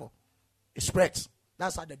travel, it spreads.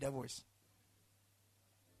 That's how the devil is.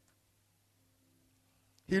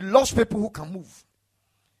 He loves people who can move.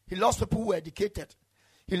 He loves people who are educated.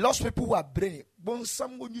 He loves people who are brainy. Bon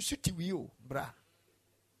someone you sit with you, bra.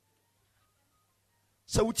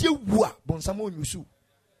 So what you wa bon someone you su.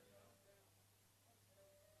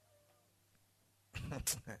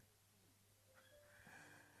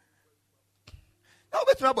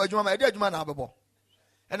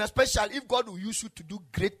 And especially if God will use you to do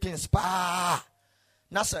great things.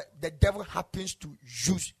 Now, the devil happens to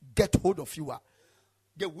get hold of you.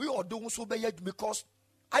 The way or do so because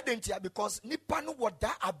Nipa know what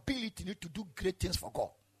that ability to do great things for God.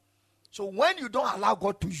 So when you don't allow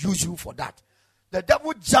God to use you for that, the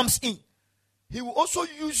devil jumps in. He will also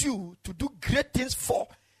use you to do great things for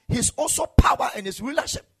his also power and his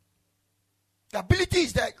rulership. The ability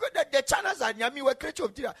is there. The channels are near me were creative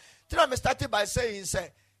of Tira. Tira started by saying,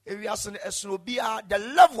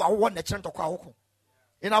 the level I want the channel to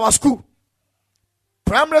in our school.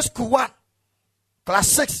 Primary school 1, class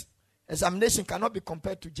 6, examination cannot be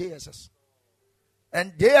compared to JSS.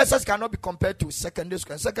 And JSS cannot be compared to secondary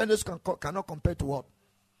school. And secondary school cannot compare to what?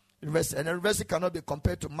 University. And university cannot be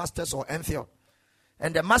compared to masters or MPhil.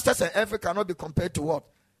 And the masters and MPhil cannot be compared to what?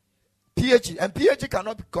 PhD. And PhD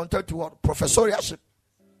cannot be compared to what? Professorship.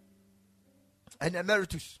 And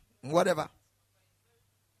emeritus. Whatever.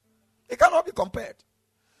 It cannot be compared.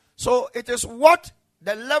 So it is what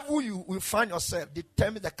the level you will find yourself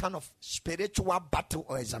determines the kind of spiritual battle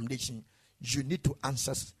or examination you need to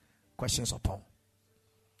answer questions upon.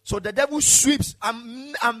 So the devil sweeps.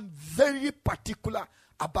 I'm very particular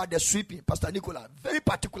about the sweeping, Pastor Nicola. Very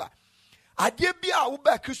particular. Adie bia wo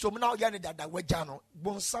ba Kristo mu na oya ne dada wagya no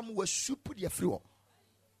bonsam wa sweep the free.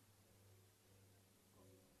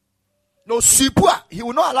 No sweep, he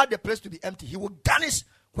will not allow the place to be empty. He will garnish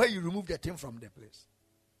where you remove the thing from the place.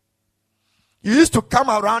 You used to come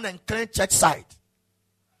around and clean church side.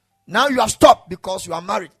 Now you have stopped because you are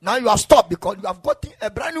married. Now you have stopped because you have gotten a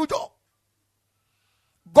brand new job.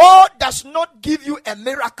 God does not give you a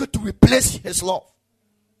miracle to replace his love.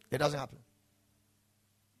 It doesn't happen.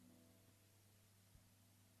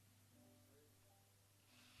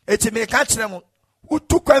 It's me catch them who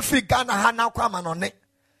took every Ghana Hana Kwamanone.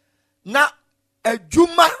 Na a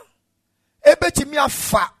Juma Ebetimia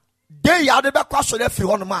fa de Yadeba Kwaso every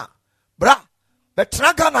one ma. Bra, but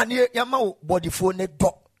Tragana near Yamao body for ne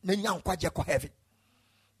dog, Nenyan Kwajako heaven.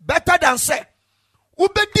 Better than say,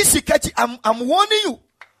 Ube disikechi, I'm warning you.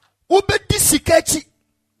 Ube disikechi.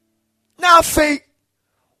 Na fe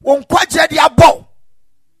won kwaje dia bo.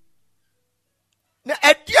 Na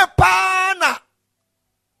edie pa na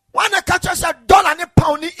wana catch us $1 ni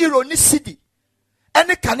pound ni euro ni cedi.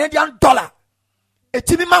 Any Canadian dollar.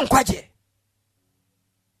 Etimi man kwaje.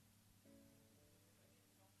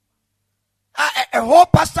 A whole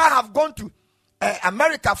pastor have gone to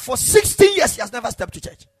America for 16 years. He has never stepped to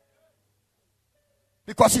church.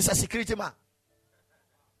 Because he's a security man.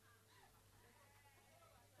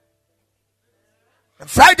 And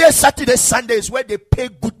Friday, Saturday, Sunday is where they pay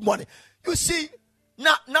good money. You see,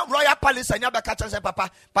 now Royal Palace and Yaba Catcher said,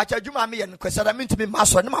 Papa, Juma me and Quesada mean to be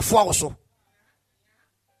master, and my four also.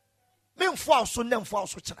 Men four so nem four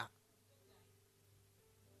so chana.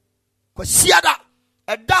 Because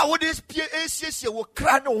that would this PACC will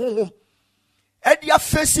cry no home. And you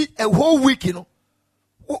face it a whole week, you know.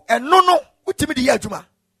 And no, what to me the year, Juma?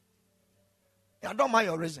 I don't mind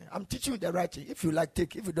your reason. I'm teaching you the right thing. If you like,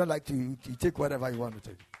 take. If you don't like to, you take whatever you want to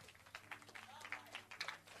take.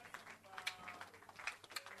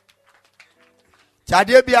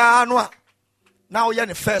 Now you're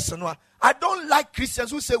the first. I don't like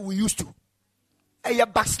Christians who say we used to. A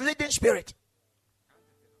backsliding spirit.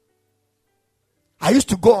 I used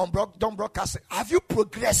to go on broadcasting. Have you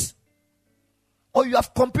progressed? Or you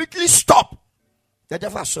have completely stopped? The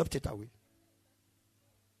devil has swept it away.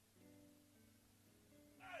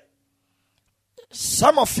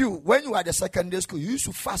 Some of you, when you were at the secondary school, you used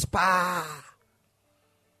to fast. But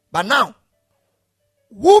now,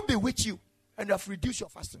 we'll be with you and you have reduced your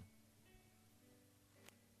fasting.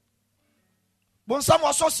 But some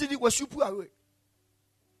also see it was super away.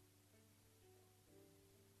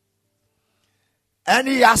 And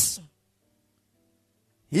he has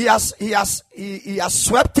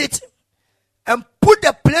swept it and put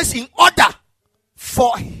the place in order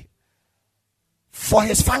for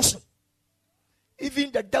his function.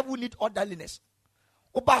 Even the devil need orderliness.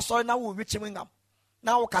 Oba sorry now we reach him up.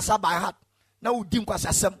 Now kasa by heart. Now we dim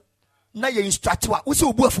kwasa sem. Now you instruct wa. We say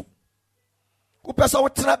obuafu. Upesa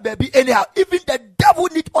wotra baby anyhow. Even the devil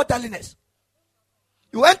need orderliness.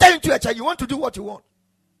 You enter into a church, you want to do what you want.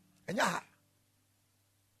 And yeah.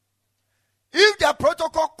 If the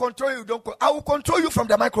protocol control you, don't. I will control you from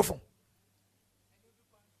the microphone.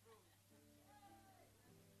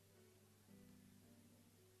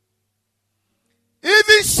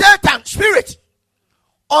 Even Satan, spirit,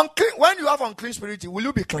 unclean. When you have unclean spirit, will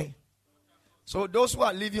you be clean? So those who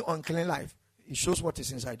are living unclean life, it shows what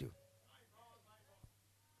is inside you.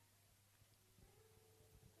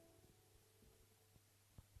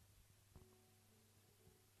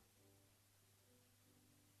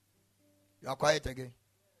 You are quiet again.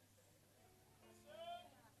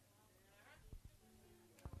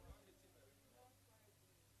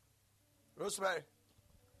 Rosemary.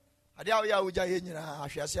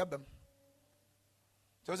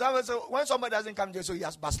 So when somebody doesn't come to you, so he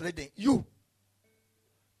has backsliding. You.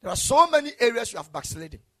 There are so many areas you have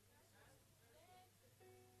backsliding.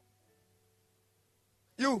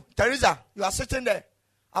 You, Teresa, you are sitting there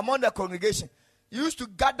among the congregation. You used to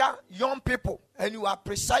gather young people and you are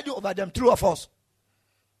presiding over them, true of us.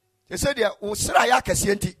 They said they will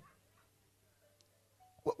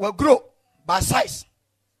grow by size.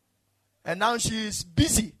 And now she is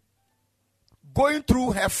busy going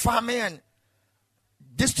through her farming and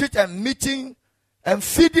district and meeting and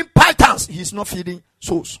feeding pythons. He is not feeding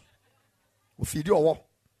souls. We feed your war.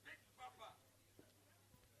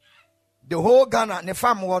 The whole Ghana, the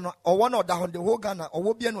farm one or one or down the whole Ghana or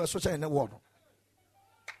will be in social in the world.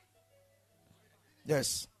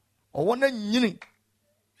 Yes. Or one in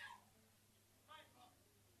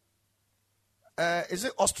is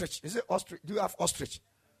it ostrich? Is it ostrich? Do you have ostrich?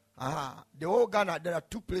 The whole Ghana, there are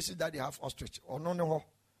 2 places that they have ostrich. Or no,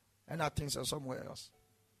 and I think so somewhere else.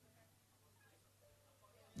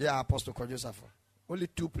 Yeah, Apostle Joseph. Only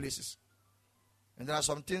 2 places. And there are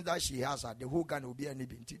some things that she has. The whole Ghana will be an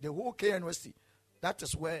event. The whole KNUST. That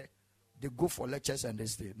is where they go for lectures and they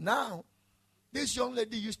stay. Now, this young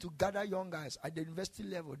lady used to gather young guys at the university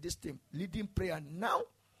level, this team, leading prayer. Now,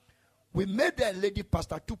 we made her a lady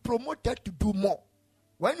pastor to promote her to do more.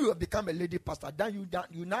 When you have become a lady pastor, then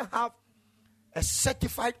you now have a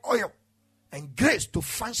certified oil and grace to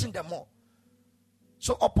function them more.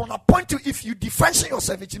 So upon a point, if you defunction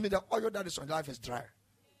yourself, it means the oil that is on life is dry.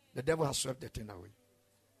 The devil has swept the thing away.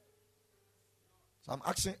 So I'm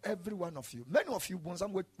asking every one of you, many of you,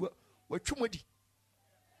 were chumodi.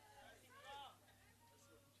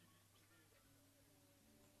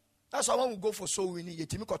 That's why when we go for soul winning, you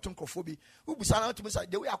tell me cotoncrophobia. Who be silent to me say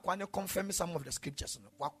the way I can confirm some of the scriptures.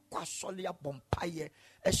 Wakwasoliya bompaye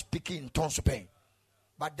speaking in tongues of pain,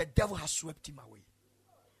 but the devil has swept him away.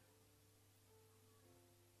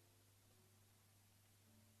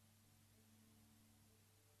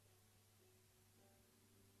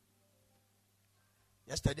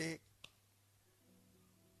 Yesterday,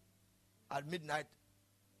 at midnight,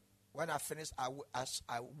 when I finished, I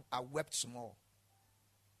wept small.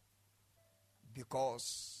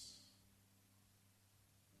 Because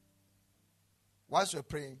whilst we're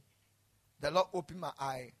praying, the Lord opened my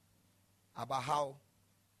eye about how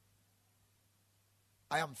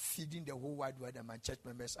I am feeding the whole wide world and my church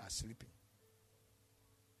members are sleeping.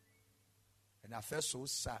 And I felt so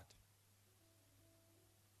sad.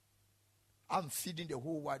 I'm feeding the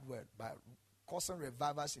whole wide world by causing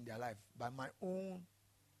revivals in their life by my own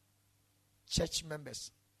church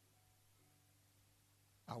members.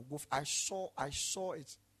 I saw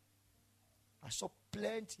it. I saw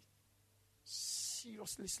plenty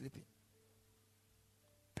seriously sleeping.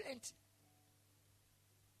 Plenty.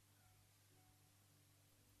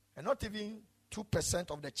 And not even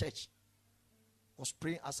 2% of the church was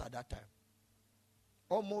praying as at that time.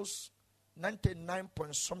 Almost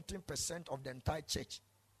 99.something% of the entire church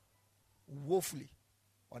woefully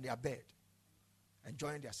on their bed,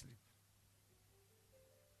 enjoying their sleep.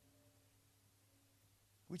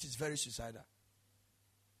 Which is very suicidal.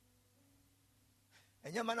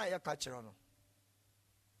 And your man I catch on.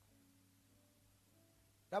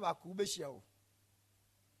 Daba kubeshia o.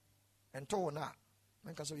 And to na,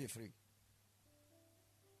 man can so be free.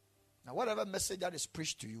 Now whatever message that is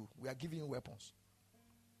preached to you, we are giving you weapons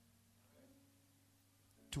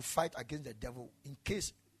to fight against the devil in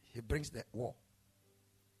case he brings the war.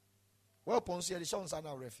 Weapons here, the sons are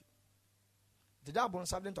now refi. The devil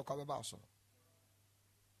wants something to cover about.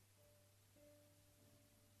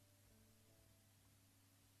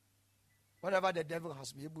 Whatever the devil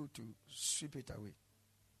has been able to sweep it away.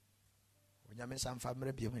 When you miss some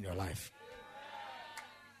family in your life.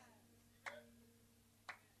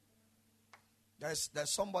 There's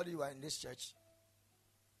somebody who are in this church.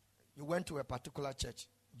 You went to a particular church.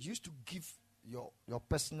 You used to give your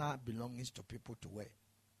personal belongings to people to wear.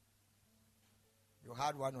 You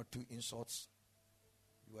had 1 or 2 insults.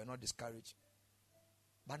 You were not discouraged.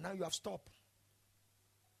 But now you have stopped.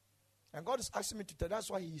 And God is asking me to tell. That's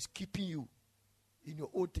why He is keeping you in your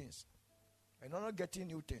old things. And not getting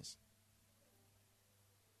new things.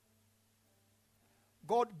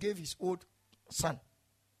 God gave His old son.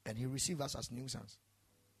 And He received us as new sons.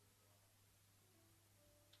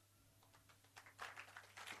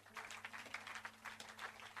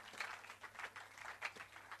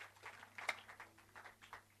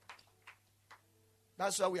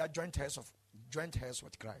 That's why we are joint heirs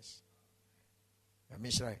with Christ.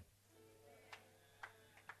 Mishrai.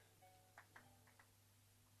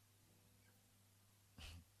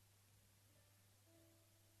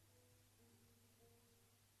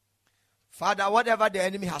 Father, whatever the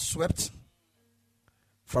enemy has swept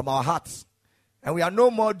from our hearts, and we are no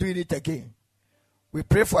more doing it again, we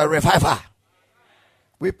pray for a revival.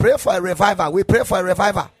 We pray for a revival. We pray for a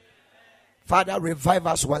revival. Father, revive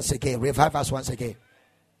us once again. Revive us once again.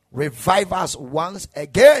 Revive us once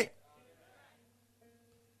again.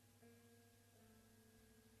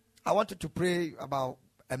 I wanted to pray about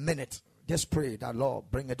a minute. Just pray that, Lord,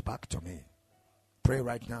 bring it back to me. Pray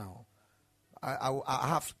right now. I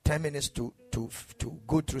have 10 minutes to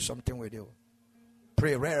go through something with you.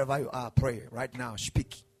 Pray wherever you are. Pray right now.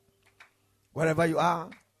 Speak. Wherever you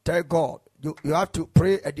are, tell God. You have to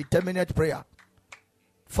pray a determinate prayer.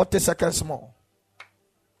 40 seconds more.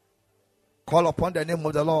 Call upon the name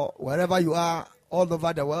of the Lord. Wherever you are, all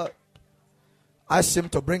over the world. Ask Him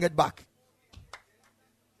to bring it back.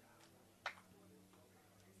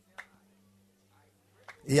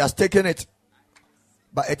 He has taken it.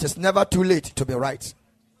 But it is never too late to be right.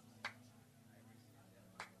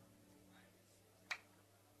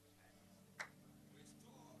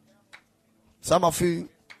 Some of you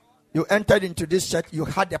entered into this church, you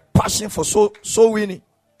had a passion for soul winning,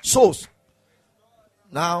 souls.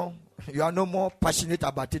 Now, you are no more passionate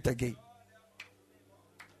about it again.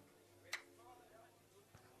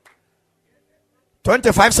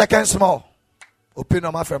 "25 seconds more." Open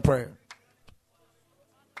your mouth and pray.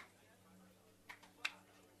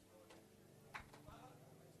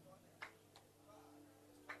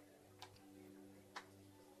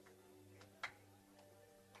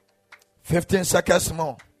 "15 seconds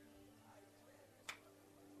more."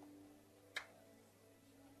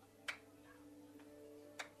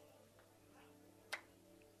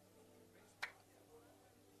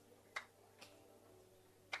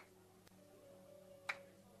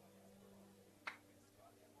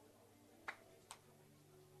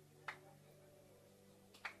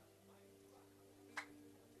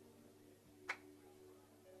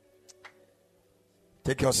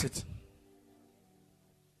 Take your seat.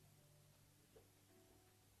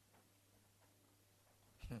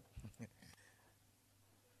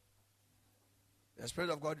 The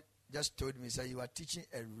Spirit of God just told me, say, you are teaching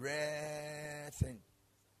a rare thing.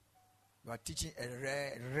 You are teaching a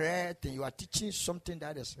rare thing. You are teaching something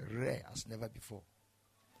that is rare as never before.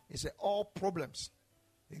 He said all problems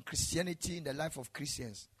in Christianity, in the life of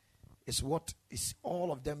Christians, is what is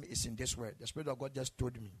all of them is in this word. The Spirit of God just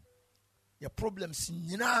told me. Your problems,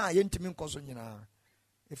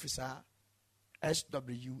 if it's a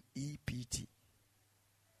SWEPT.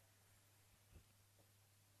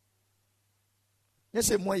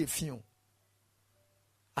 Yes, more you feel.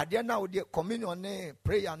 I dare now the communion,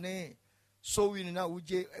 prayer, so we now would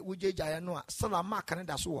jayano, Salama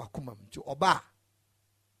Canada so akumam to Oba.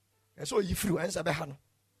 And so you free answer behano.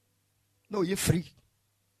 No, you free.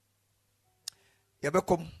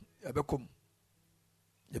 Yabekum.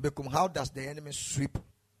 How does the enemy sweep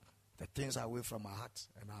the things away from our hearts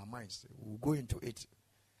and our minds? We'll go into it.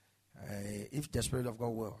 If the Spirit of God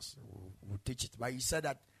wills, we'll teach it. But he said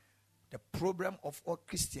that the problem of all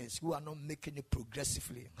Christians who are not making it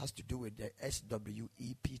progressively has to do with the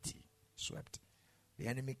SWEPT, swept. The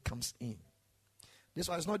enemy comes in. This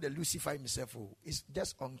one is not the Lucifer himself. It's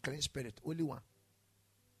just unclean spirit. Only one.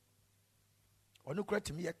 Onu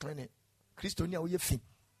correct me a clean. Christonia we fin.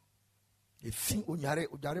 A fin unyare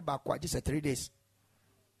bakwa just 3 days.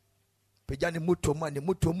 Pejani muto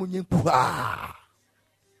munyin.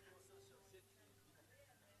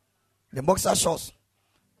 The boxer shorts.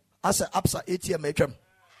 As a Absa ATM ATM.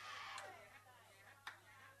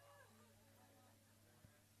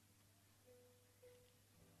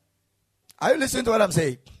 Are you listening to what I'm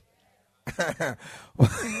saying?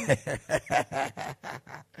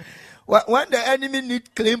 When the enemy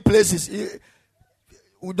need clean places,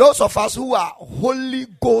 those of us who are Holy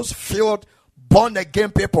Ghost filled, born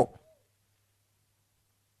again people.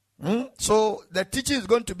 So the teaching is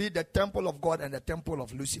going to be the temple of God and the temple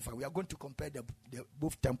of Lucifer. We are going to compare the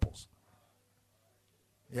both temples.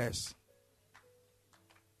 Yes.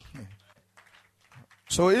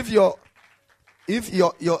 So if your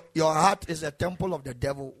heart is a temple of the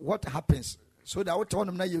devil, what happens? So that what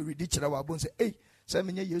one you read each other and say, hey,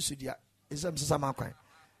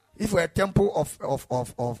 if we're a temple of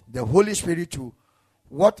the Holy Spirit too,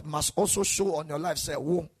 what must also show on your life? Say,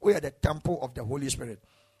 we are the temple of the Holy Spirit.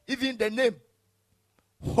 Even the name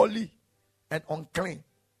holy and unclean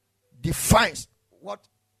defines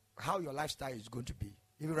how your lifestyle is going to be.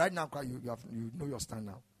 Even right now, you know your stand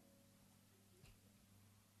now.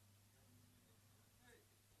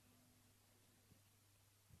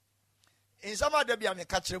 in some other be a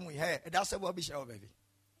catch him with hair. That's what we shall baby.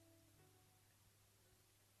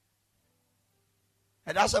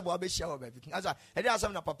 And that's what we shall baby. As I there's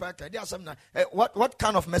some papa, there's some what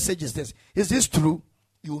kind of message is this? Is this true?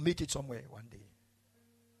 You will meet it somewhere one day.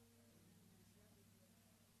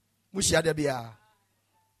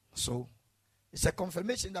 So it's a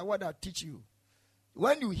confirmation that what I teach you,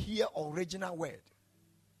 when you hear original word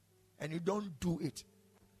and you don't do it,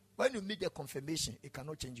 when you meet the confirmation, it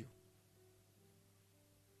cannot change you.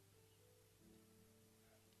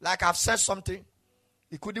 Like I've said something,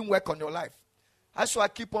 it couldn't work on your life. That's why I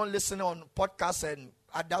keep on listening on podcasts and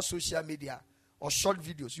other social media or short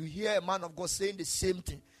videos. You hear a man of God saying the same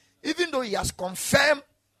thing. Even though he has confirmed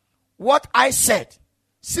what I said,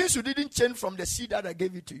 since you didn't change from the seed that I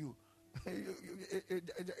gave it to you, it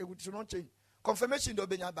should not change. Confirmation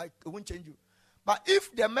it won't change you. But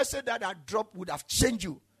if the message that I dropped would have changed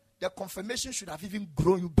you, the confirmation should have even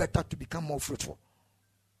grown you better to become more fruitful.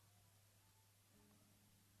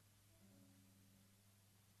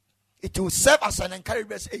 It will serve as an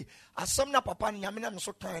encouragement. Hey, as some na papa nyamina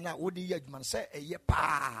so kind na odi ye adwuma say eye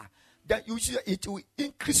pa. Then you see it will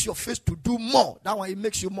increase your faith to do more. That one it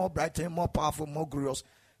makes you more brighter, more powerful, more glorious,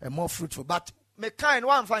 and more fruitful. But me kind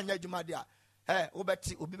one find adwuma there. Hey,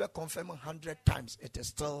 obeti obi be confirm 100 times, it is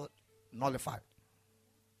still nullified.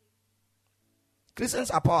 Christians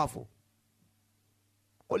are powerful.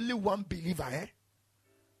 Only one believer,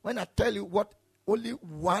 When I tell you what, only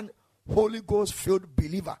one Holy Ghost filled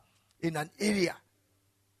believer in an area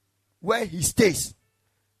where he stays,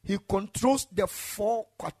 he controls the 4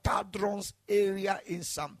 quadrants area in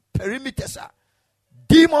some perimeters.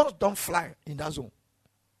 Demons don't fly in that zone.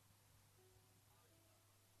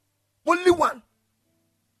 Only one.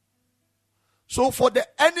 So for the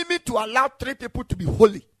enemy to allow 3 people to be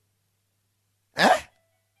holy,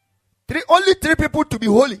 only 3 people to be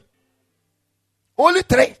holy. Only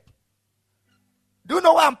 3. Do you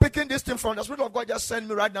know why I'm picking this thing from? The Spirit of God just sent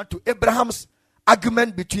me right now to Abraham's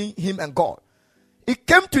argument between him and God. It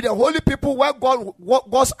came to the holy people where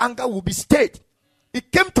God's anger will be stayed.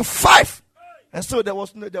 It came to 5. And so there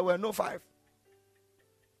were no 5.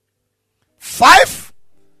 5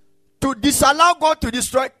 to disallow God to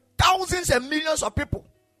destroy thousands and millions of people.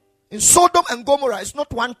 In Sodom and Gomorrah, it's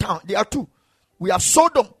not one town, there are 2. We have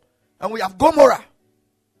Sodom and we have Gomorrah.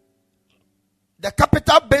 The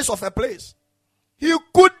capital base of a place. He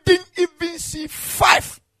couldn't even see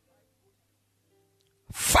 5.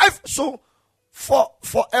 5. So for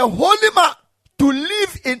a holy man to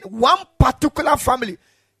live in one particular family,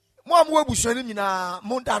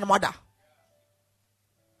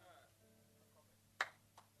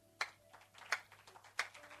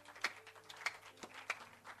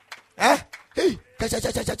 hey,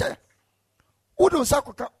 udon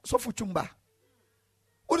sakoka sofu chumba.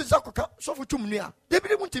 Udon sakoka sofu chumnia. They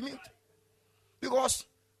didn't want to meet. Because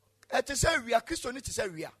it is a real Christian, it is a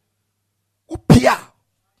real. Upia.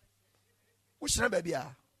 Which never baby.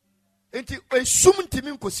 Enti assume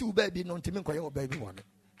timim kosi baby, non timim koyo baby one.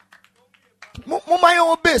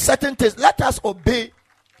 Mama obey certain things. Let us obey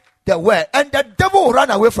the word, and the devil will run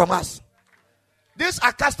away from us. This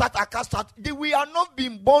I cast out. We are not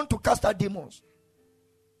being born to cast out demons.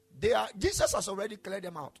 Jesus has already cleared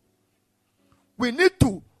them out. We need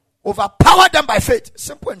to overpower them by faith.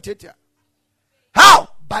 Simple and clear. How?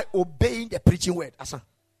 By obeying the preaching word. Asa.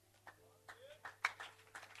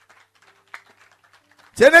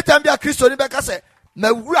 Anytime a Christian say,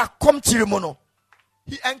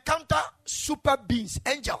 he encountered super beings,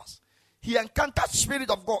 angels. He encountered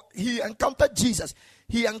Spirit of God. He encountered Jesus.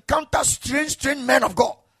 He encountered strange men of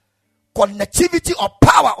God. Connectivity or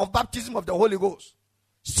power of baptism of the Holy Ghost.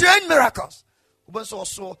 Strange miracles.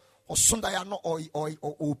 Also, or Sundayano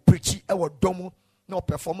or preaching or domo, no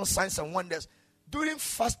performance signs and wonders. During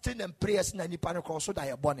fasting and prayers, Nani Panaco, so that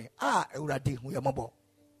you're born. Uradi, we are mobile.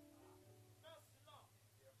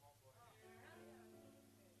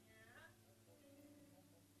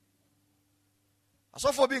 I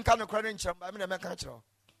saw for being kind of crying, I mean, a mechanical.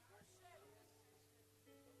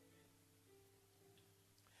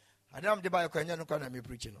 I don't buy a Kenyan economy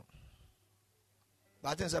preaching. But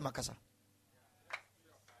I think I'm Macassa.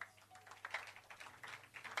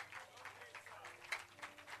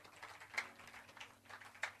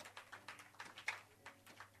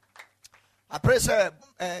 I pray, sir,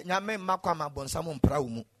 Nyame Makama Bonsamon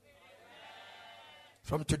Praumu.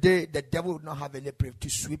 From today, the devil will not have any prey to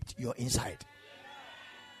sweep your inside.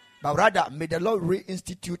 But rather, may the Lord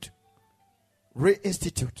reinstitute.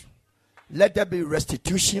 Let there be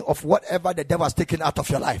restitution of whatever the devil has taken out of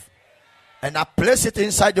your life. And I place it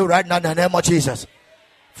inside you right now in the name of Jesus.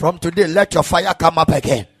 From today, let your fire come up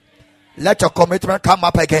again. Let your commitment come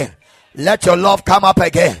up again. Let your love come up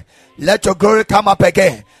again. Let your glory come up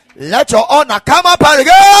again. Let your honor come up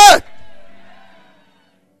again.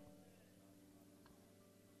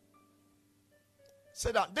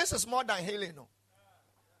 Say that. This is more than healing. No?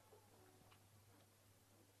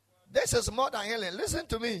 This is more than healing. Listen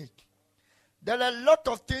to me. There are a lot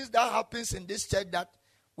of things that happens in this church that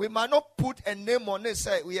we might not put a name on it.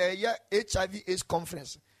 Say we are here HIV/AIDS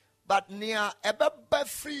conference, but near a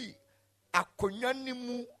free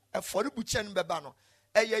akonyanimu a foribuchen bebano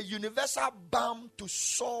a universal balm to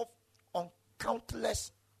solve on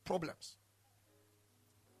countless problems.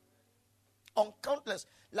 On countless,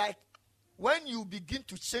 like when you begin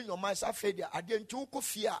to change your mind, I feel I didn't talk of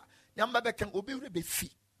fear. Yamba can be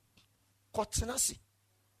fee. Kotinasi.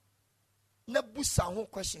 Nabusa one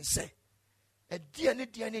question say. A dear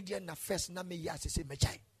na first na me yas say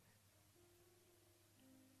mejai.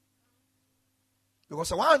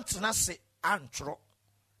 Because one tenasi antro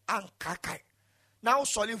an kakai. Now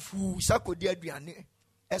solid fu sako dear diane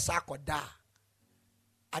esako da.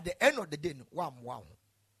 At the end of the day, wow.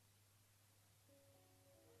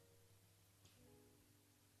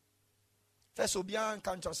 First, Obian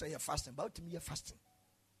can't just say you're fasting, but to me, you're fasting.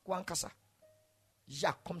 Kwankasa.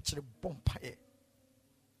 Ya come to the bompaye.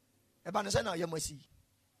 Ebanese na yemasi.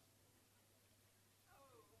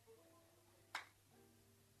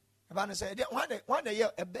 Ebanese de one day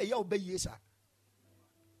you obey yesa.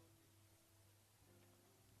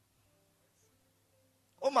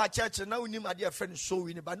 Oh my church now we need my dear friend so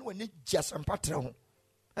we but no need just and patron.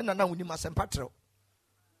 And now we need my some patron.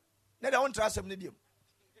 Now I want to ask them medium.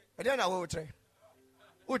 And then I will try.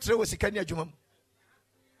 Who try was Kenya Jumam?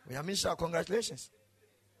 We are Misha, congratulations.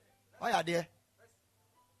 Why are there?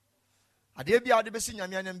 I dare be out the senior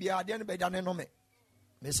man and be out there by Dane Nome.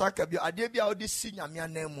 Messaka be I dare be out this senior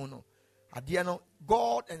man name mono. I dare know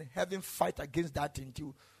God and heaven fight against that thing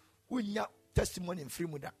too. We need testimony in free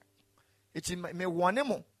muda. It's in me one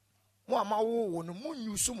more. More ma wo no mu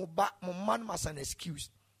nyusu mo ba mo man mas an excuse.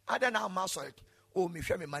 I don't know my sorry. Oh me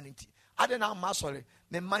share me manity. I don't know my sorry.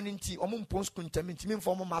 Me manity or mo pons kuntamint me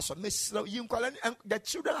form my sorry. Miss you and the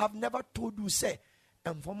children have never told you say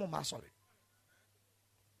and form my sorry.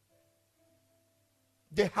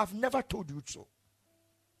 They have never told you so.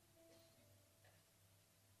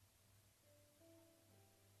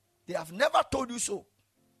 They have never told you so.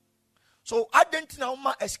 So I didn't know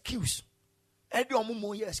my excuse. I don't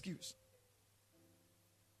know your excuse.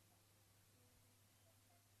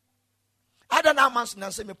 I don't know my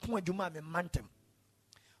say me point you my mantem.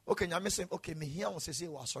 Okay, now me say okay me here on say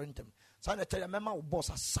was sorry them. So I tell you, my boss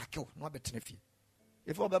a sack you no better if you.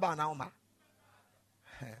 If you be now ma.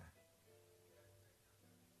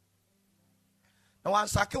 Now one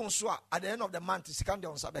sack on so at the end of the month is can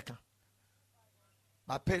on sabeka.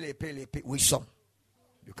 But pay with some.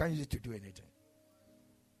 You can't use it to do anything.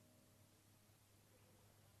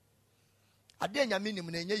 Adia nyame ni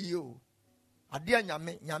mnenye yo. Adia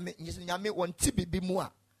nyame wanti bibi mu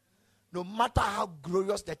a. No matter how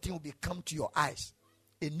glorious the thing will become to your eyes,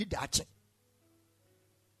 it need action.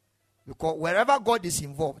 Because wherever God is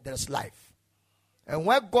involved, there is life. And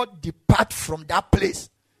when God depart from that place,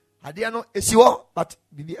 adia no esiwo but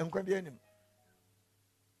bibi enkwabi enim.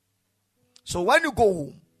 So when you go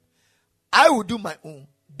home, I will do my own.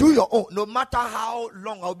 Do your own. No matter how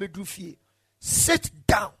long I'll be do fear. Sit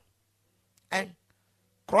down and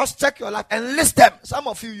cross-check your life and list them. Some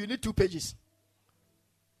of you need 2 pages.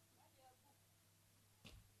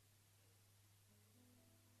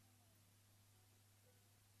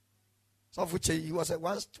 Some of which he was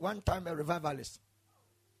one time a revivalist.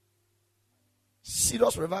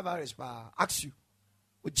 Serious revivalist. Ask you.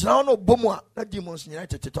 No bomwa na demons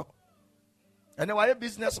united to talk. And then why a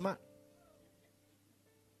businessman?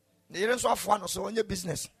 You don't have one or so on your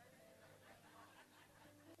business.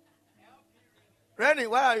 Rennie,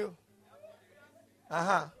 where are you?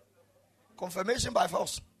 Confirmation by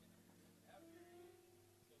force.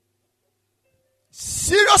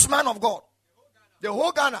 Serious man of God. The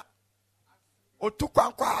whole Ghana. No.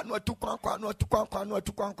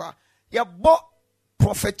 You bought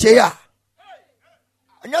prophetia.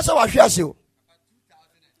 And you saw what you say.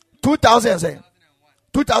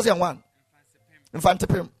 2001.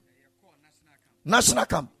 Infantipim. National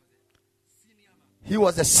camp. He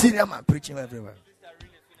was the senior man preaching everywhere.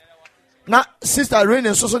 Now, Sister Irene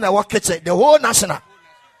and Susan are working the whole national.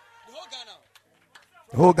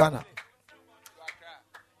 The whole Ghana.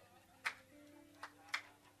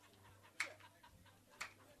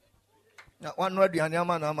 Now, one word, the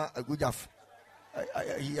Anyama a good job.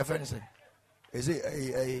 He offends. Is it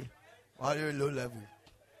a very low level?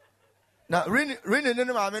 Now, reading in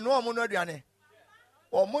the man, no more than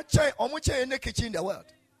or much in the kitchen in the world.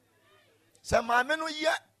 So, my men,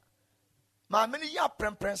 yet, my many ya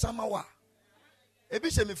prince, Samawa. A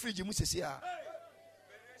bit semi free, Musia.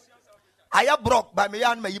 I have broke by me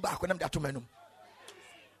and my back when I'm that to menum.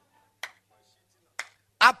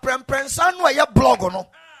 A prince, son, where you blog or no.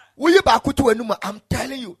 Will you back to a number? I'm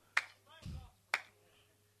telling you.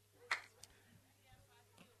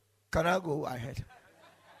 Can I go ahead?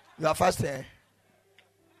 You are fast there.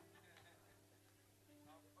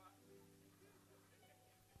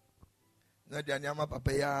 No, Daniama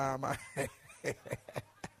Papayama.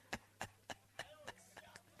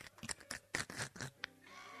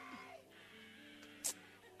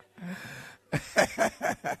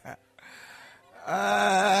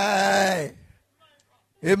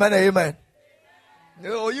 Amen, amen.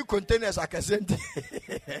 No, you containers I can send.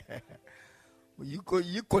 You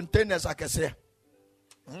containers I can say.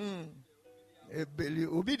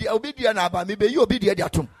 Obedient about me, be you obedient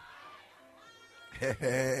atum.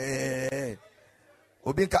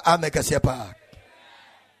 Obinka ameka sepa.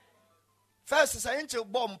 First is an inch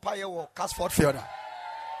bomb pie or Casford Fielder.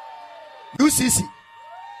 UCC.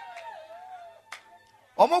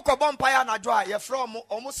 Omoko bomb pie na dry, you're from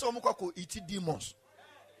almost omoko eat demons.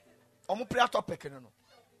 Omo prayer topic no.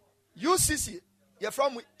 UCC, you're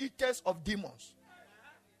from eaters of demons.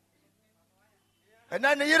 And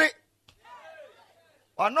then you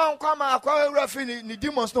no come acquire referee ni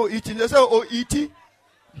demons no eating. They say, oh, eating.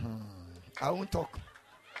 I won't talk.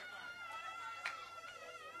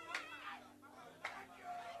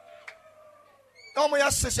 No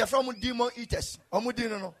more say from demon eaters. Omo di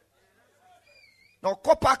no. No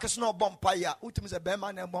copac is no bumpire. Utim is a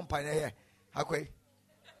beman and bumpire here. Okay.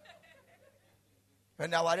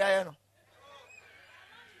 And now I know.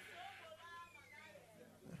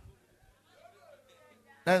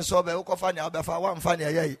 Then so be ukofa nya be fa one fa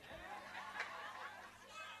nya yai.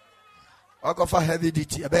 Ukofa heavy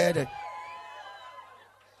duty abed.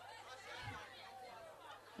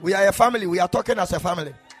 We are a family. We are talking as a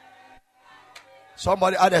family.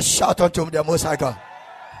 Somebody add a shout unto the Most High God.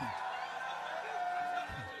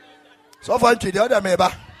 So far to the other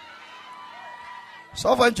member.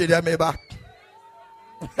 So far to the member.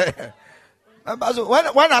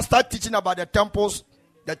 When I start teaching about the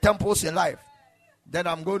temples in life, then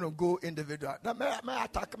I'm going to go individual. Now, may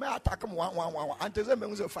attack them one. Until they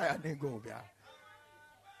may fire and go.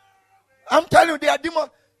 I'm telling you, they are demons.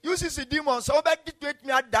 You see demons. So back to it,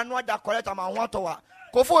 me at Danwa that collect them and want to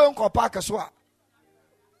Kofo Uncle Park as well.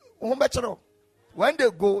 When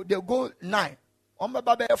they go 9. On my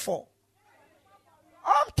baby 4.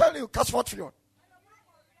 I'm telling you, Casford Field.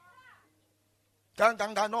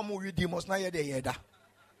 Ganga no more demons na yede yeda.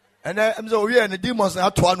 And then so we and the demons na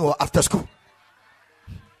to one after school.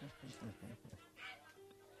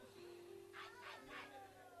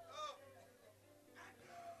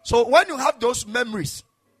 So when you have those memories,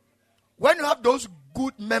 when you have those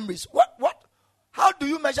good memories, how do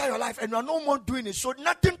you measure your life? And you are no more doing it. So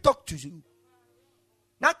nothing talks to you.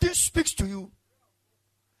 Nothing speaks to you.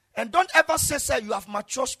 And don't ever say you have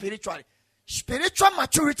matured spiritually. Spiritual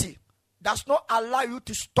maturity does not allow you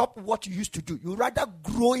to stop what you used to do. You rather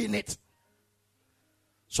grow in it.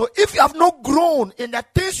 So if you have not grown in the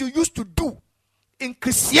things you used to do in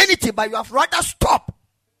Christianity, but you have rather stopped,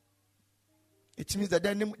 it means that the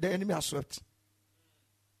enemy has swept.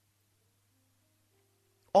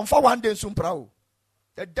 On for one day,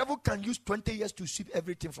 the devil can use 20 years to sweep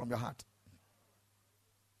everything from your heart.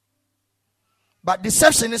 But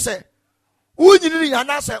deception is say, when you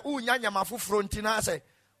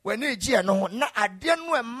G no na ade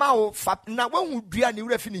no e ma o fa na when dua ni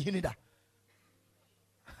wura fi ni hinida.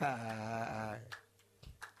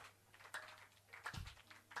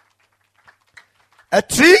 A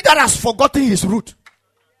tree that has forgotten his root,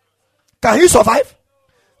 can he survive?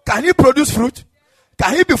 Can he produce fruit?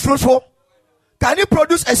 Can he be fruitful? Can he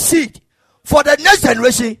produce a seed for the next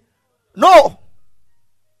generation? No.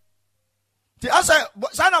 The answer,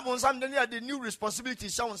 the new responsibility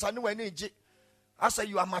sounds I say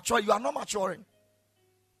you are mature, you are not maturing.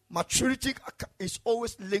 Maturity is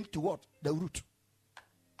always linked to what? The root.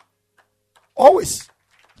 Always.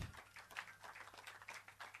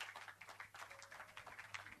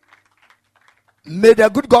 May the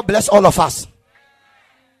good God bless all of us.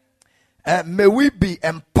 May we be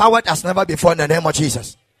empowered as never before in the name of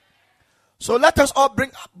Jesus. So let us all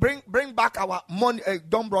bring back our money,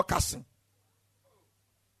 dumb broadcasting.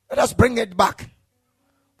 Let us bring it back.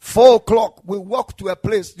 4 o'clock, we walk to a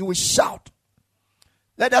place, you will shout.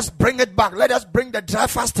 Let us bring it back. Let us bring the dry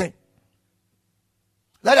fasting.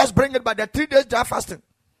 Let us bring it back, the 3 days dry fasting.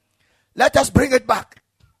 Let us bring it back.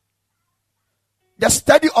 The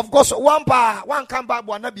study of God. So one can back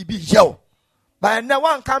one be yo. But now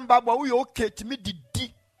one can back we okay to me di.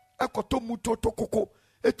 Ekoto muto to koko.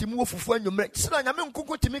 Etimu fufu enyumre. Sina nyame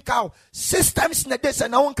nkuku timi cow 6 times in a day.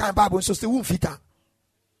 And now one can back so say won fita.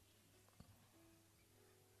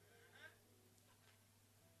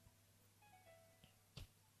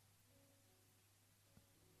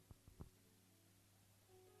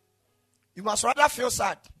 You must rather feel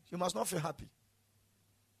sad. You must not feel happy.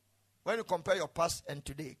 When you compare your past and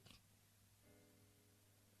today.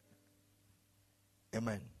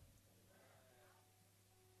 Amen.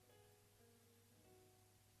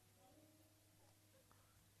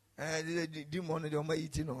 Demon, they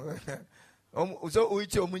eating. So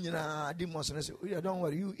demons. Don't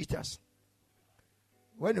worry, you eat us.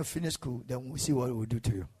 When you finish school, then we'll see what we'll do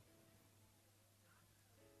to you.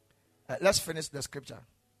 Let's finish the scripture.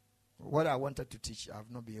 What I wanted to teach, I have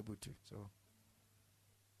not been able to. So,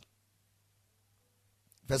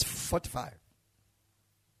 verse 45.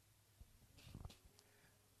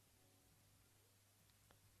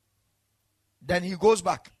 Then he goes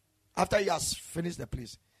back after he has finished the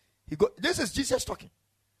place. This is Jesus talking.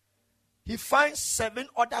 He finds 7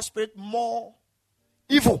 other spirits more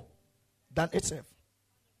evil than itself,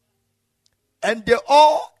 and they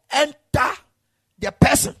all enter the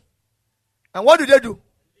person. And what do?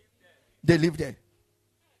 They live there.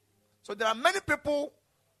 So there are many people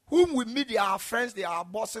whom we meet, they are friends, they are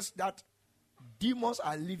bosses, that demons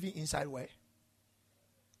are living inside where?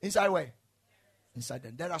 Inside where? Inside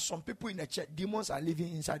them. There are some people in the church, demons are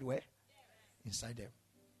living inside where? Inside them.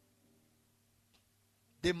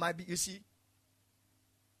 They might be, you see,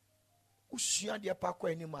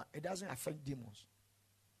 it doesn't affect demons.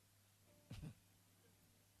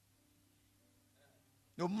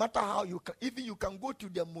 No matter how you can, even you can go to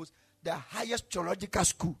the highest theological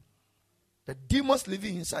school, the demons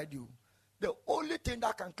living inside you, the only thing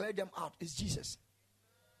that can clear them out is Jesus.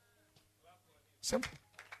 Simple.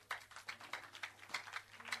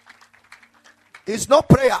 It's not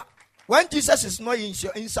prayer. When Jesus is not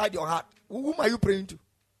inside your heart, whom are you praying to?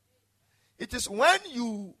 It is when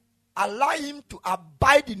you allow him to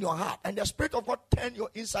abide in your heart and the Spirit of God turn your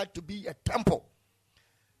inside to be a temple.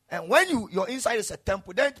 And when your inside is a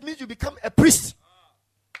temple, then it means you become a priest.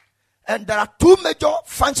 And there are 2 major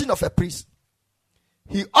functions of a priest.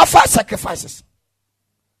 He offers sacrifices.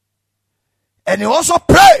 And he also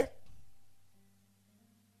prays.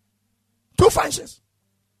 2 functions.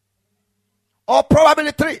 Or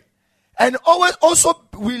probably 3. And always also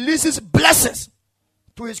releases blessings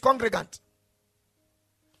to his congregant.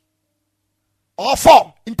 Or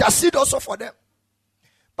 4. Intercede also for them.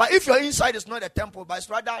 But if your inside is not a temple, but it's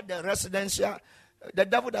rather the residential, the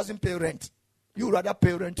devil doesn't pay rent. You rather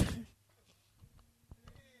pay rent.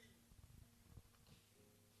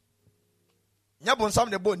 So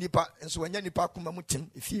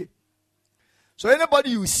anybody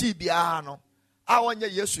you see biano, I want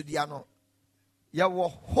yesu diano. You have a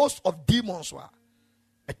host of demons wa.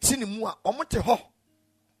 A tinimua, omote ho.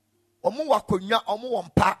 Omo wakonya, omo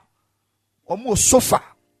wampa, omo sofa,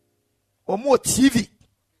 omo TV.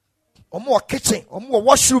 Omo kitchen, omo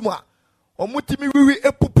washroom, omo timi wiwi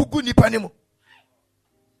epupugu nipa nimu.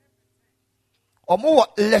 Omo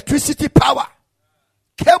electricity power,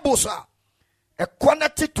 cables are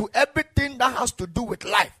connected to everything that has to do with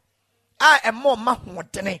life. I am more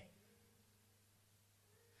mahwantene.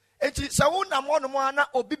 Enti sawuna mo no mo ana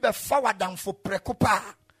obi be fa wadamfo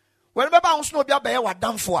prekopa. When baba unso obi abaye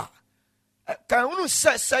wadamfo a kan unu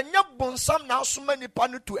se nya bonsam na asoma nipa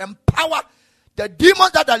no to empower the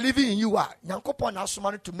demons that are living in you are Nyankopon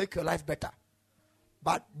asoma to make your life better.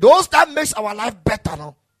 But those that makes our life better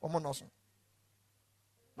no omo no so.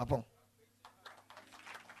 Mapon.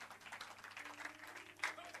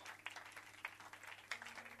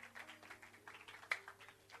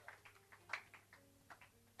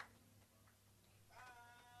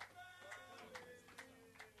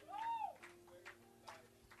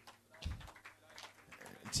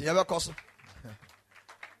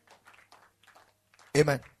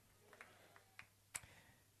 Amen.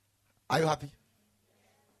 Are you happy?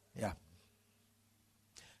 Yeah.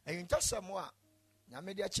 And you just say more.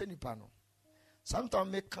 Media chenipano.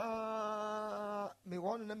 Sometimes me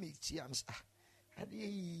want to meet you.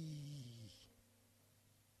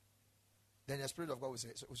 Then the Spirit of God will say,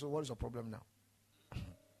 so what is the problem now?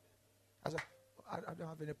 I said, I don't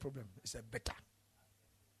have any problem. He said, better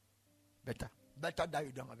that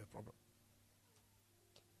you don't have a problem.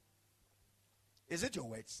 Is it your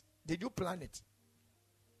words? Did you plan it?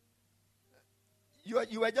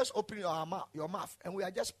 You were just opening your mouth, and we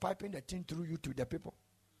are just piping the thing through you to the people.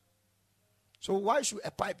 So why should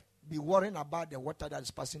a pipe be worrying about the water that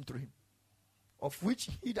is passing through him, of which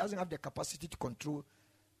he doesn't have the capacity to control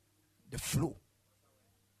the flow?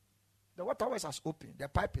 The water was as open. The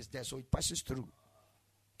pipe is there, so it passes through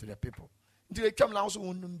to the people. Until they come now, so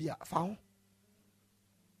won't be found.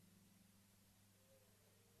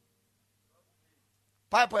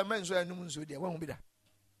 Pipe or men so and no so there won't be there.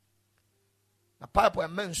 A pipe or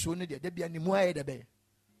men so near there be any more the bay.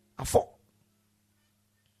 A four.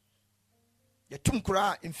 The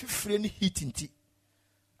tumkra in free heating tea.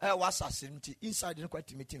 I was assassinity inside the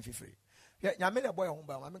quite meeting for free. Yet, Yamina boy home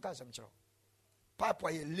by my cousin. Pipe or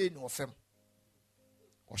a lane or fem.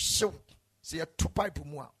 Or show, say a 2 pipe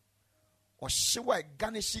more. Or show a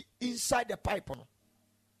garnish inside the pipe on.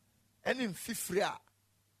 And in free.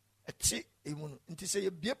 A tea, it say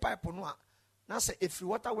a beer pipe on one. Now say if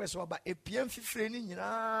water was over a PM free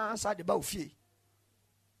inside the bow fee.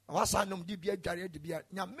 I was a nom dibia jarry de beer.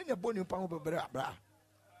 Yamina bony pound bra.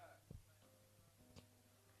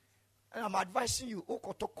 And I'm advising you,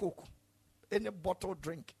 Okoto Coke, any bottle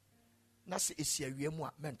drink. Nasi is here, we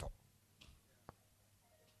are mental.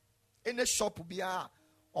 In the shop, be a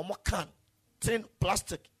or more can, tin,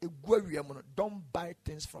 plastic, a guerrilla. Don't buy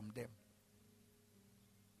things from them.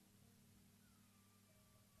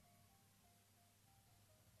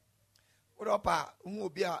 What up? Who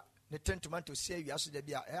be a the 10 tomato say you ask the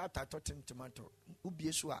beer, I thought 10 tomato. Ubi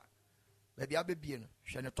swa, baby, I'll be being,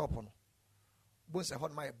 shine a top on. Bones a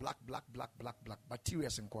hot my black,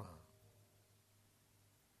 materials in corner.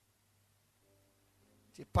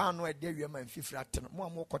 The pan where there you man 50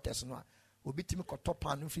 more quarters no will be Timmy got top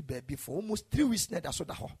pan free baby for almost 3 weeks net. I saw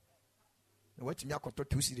the hole. The way to me, I got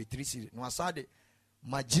 2 series, 3 series. No, I saw the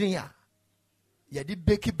Maginia. You did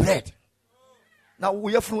bake bread. Now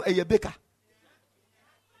we are from a baker.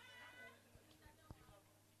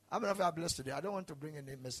 I'm not blessed today. I don't want to bring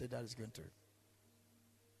any message that is going to.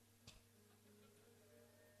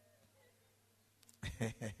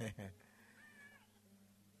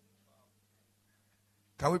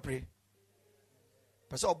 Can we pray?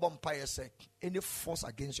 Pastor Bompire said, any force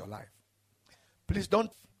against your life, please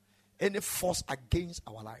don't. Any force against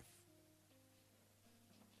our life,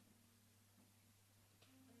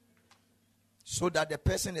 so that the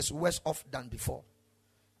person is worse off than before.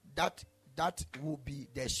 That will be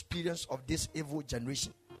the experience of this evil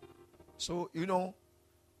generation. So you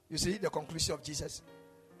see the conclusion of Jesus.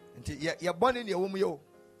 You're born in your womb, your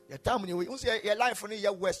time, you say your life on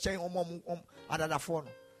your west chain on another phone.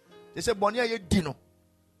 They say, Bonia, you dino.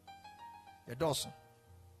 Your Dawson.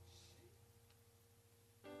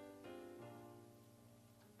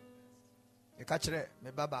 You catch it,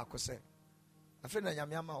 me baba, I say. I feel that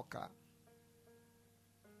Yamama Oka.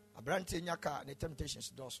 A brand in Yaka, the temptations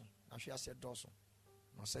Dawson. Now she has said Dawson.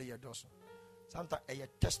 No say your Dawson. Sometimes a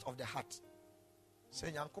test of the heart.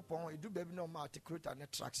 Say Yankopon, you do baby no matter recruit and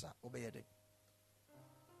net tracks obey a day.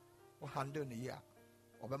 O handle in a year,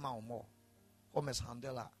 Obama or more. Almost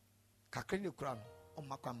handler. Kakrini crown on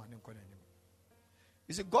Makama and Conan.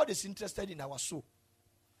 You see, God is interested in our soul.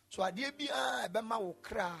 So I did be a Bema will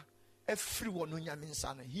cry everyone on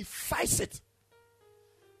Yamin. He fights it.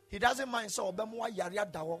 He doesn't mind so Obama Yaria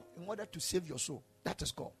Dawo in order to save your soul. That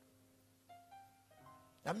is God.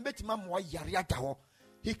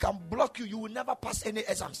 He can block you. You will never pass any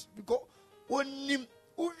exams because only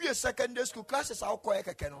secondary school classes are quite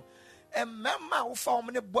a and mama who found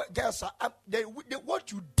many girls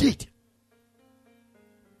what you did.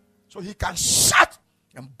 So he can shut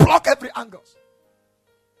and block every angle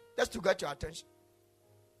just to get your attention.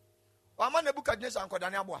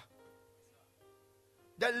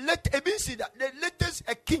 The latest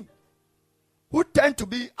a king who tend to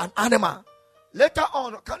be an animal. Later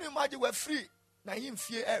on, can you imagine we're free? Now him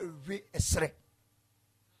fear a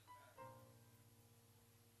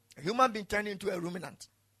human being turned into a ruminant.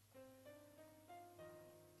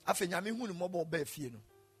 After Yami who mobile bear fear no.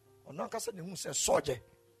 Or not cast who says soldier.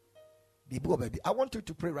 Baby, I want you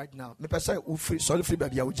to pray right now. Me say free, sorry free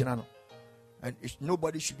baby original. And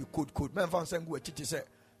nobody should be code. Man found saying go titi say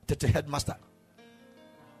tete headmaster.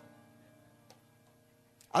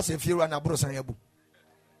 As if you run a bros and yabu.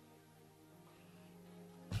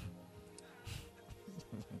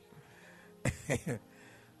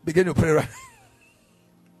 Begin to pray right.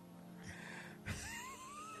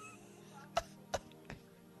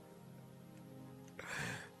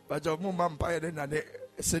 But your mom empire then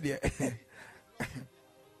said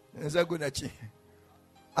as a good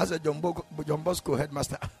as a John Bosco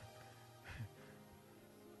headmaster.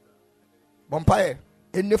 Bompire,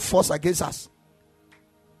 any force against us.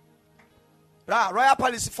 Royal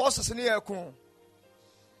Palace forces in here.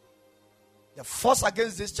 The force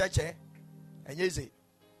against this church, And easy.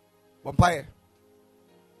 Vampire.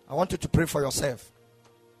 I want you to pray for yourself.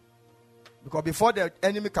 Because before the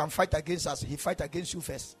enemy can fight against us, he fight against you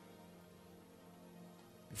first.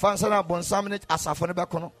 If I say na bonsamnet asafo be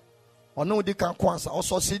kono, ono di kan kwansa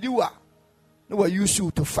also sidiwa. No will use you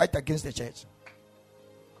to fight against the church.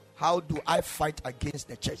 How do I fight against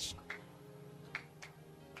the church?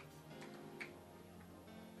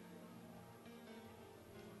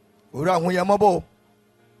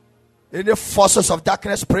 Any forces of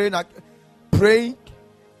darkness praying,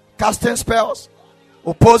 casting spells,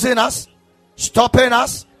 opposing us, stopping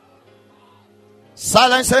us,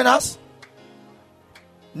 silencing us,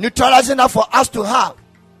 neutralizing us for us to have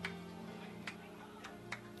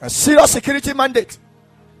a serious security mandate.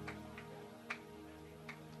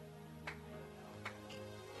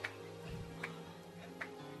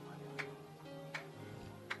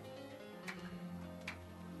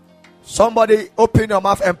 Somebody open your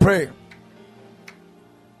mouth and pray.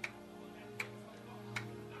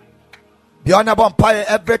 Beyond empire,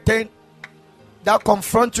 everything that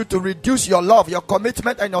confronts you to reduce your love, your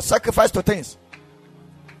commitment, and your sacrifice to things.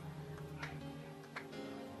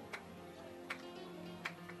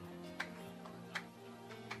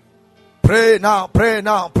 Pray now, pray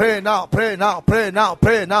now, pray now, pray now, pray now,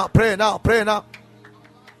 pray now, pray now, pray now.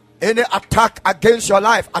 Any attack against your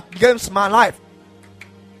life, against my life,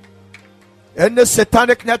 any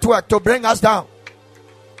satanic network to bring us down.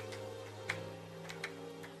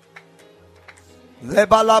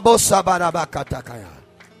 Lebalabo sabaraba katakaya.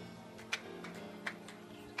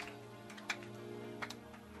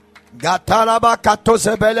 Gatalaba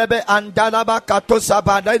katosebelebe andalaba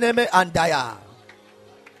katosabadaneme andaya.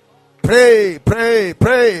 Pray, pray,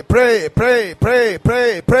 pray, pray, pray, pray,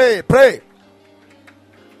 pray, pray, pray.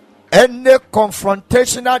 Any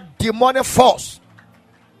confrontational demonic force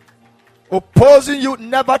opposing you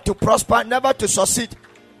never to prosper, never to succeed,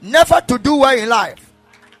 never to do well in life,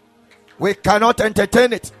 we cannot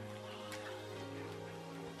entertain it.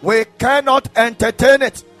 We cannot entertain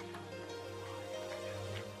it.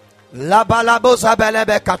 Labalabo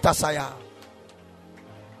zabelebe katasaya.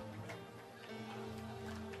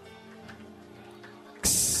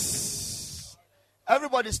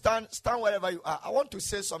 Everybody stand wherever you are. I want to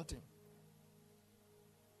say something.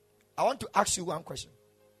 I want to ask you one question.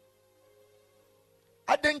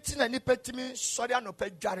 Adentina ni petimi sorry anope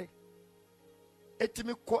dware.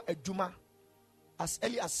 Etimi ko adwuma as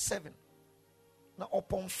early as 7. Na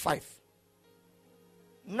upon 5.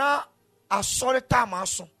 Na asore time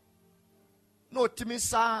aso. No timi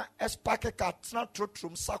sa espake ka tena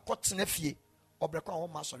trotrum sa kotena fie. Obreko ho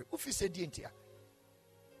ma sorry. Ufi se di entia.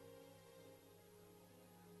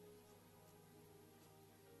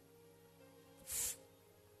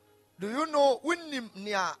 Do you know when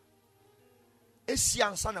near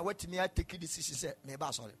Asian son of what me I take decision say me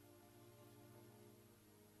ba sorry.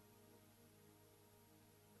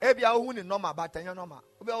 Ebi a hu ni normal but anya normal.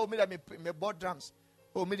 Obi a me me board drums.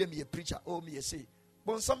 O me me a preacher. O me say.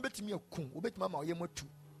 Bon some bet me okun. O bet ma o ye motu.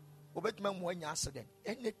 O bet ma mo anya accident.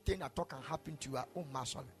 Anything that can happen to you o ma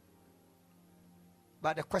sorry.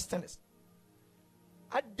 But the question is,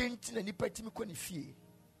 I didn't any peti me ko ni fie.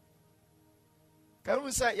 Can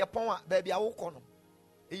you say your pon baby awokono?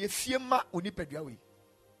 E fie ma onipadua we.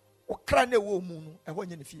 O kra na wo mu no e ho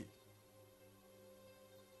nya ne fie.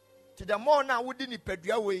 Ti the more na wo di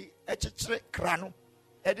nipadua we e kekere kra no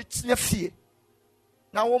e de tena fie.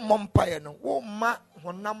 Na wo mompae no wo ma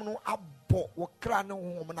honam no abo wo kra no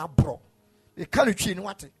honam na bro. E ka no twi ni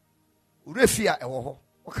wate. O refia e wo ho.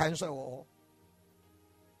 O kan so e wo ho.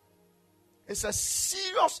 It's a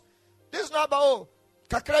serious. This is not about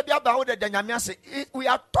we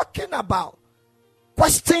are talking about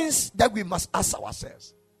questions that we must ask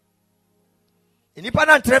ourselves. In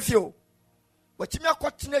Ipanan Trefio, what you may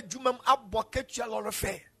continue Jumam Aboketua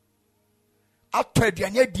Lorofe. After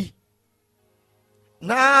the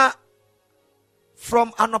now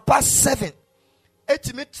from Anopa 7,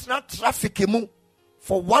 8 minutes not traffic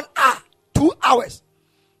for 1 hour, 2 hours.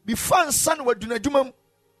 Before sun were doing a Jumam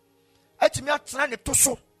 8 minutes to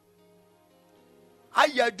so.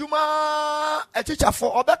 Aya duma a teacher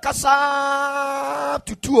for Obekasa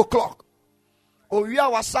to 2 o'clock. Oya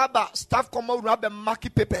wasaba staff come out rub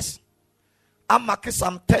marking papers. I mark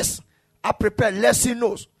some tests. I prepare lesson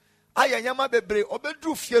notes. Aya yama bebre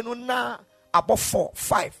obedru fie no na above 4,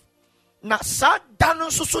 5. Na sa dano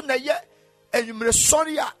so na ye enumere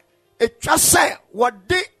sorry a etwa se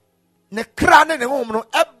wode ne kra ne hom no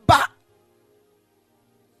eba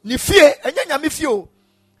ni fie enya nyame fie o.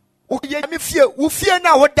 Oye me fie wo fie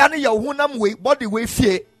na wo dane ya honam we body we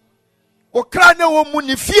fie o kra na wo mu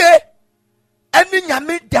ni fie eni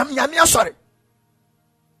nyame dam nyame asore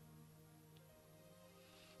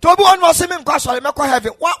Toby one was him in Castle, make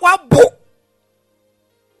heaven. What book?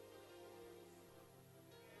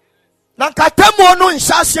 Nankatemo no in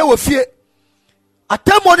Shasia with fear. A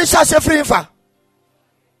temo in Shasia free fa.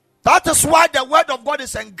 That is why the word of God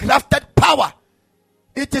is engrafted power.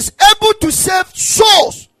 It is able to save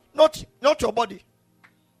souls, not your body.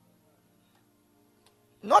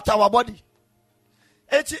 Not our body.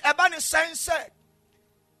 It's about the science said.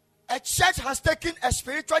 A church has taken a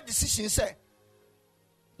spiritual decision. Say,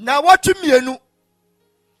 now what you mean?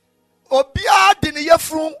 Obia dini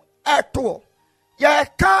yefru eto. Ya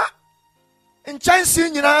ka in chansi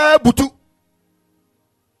nyina butu.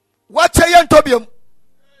 What yen tobium?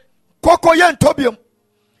 Koko yen tobium.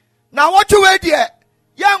 Now what you ready?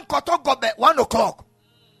 Yen koto gobe 1 o'clock.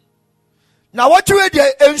 Now what you ready?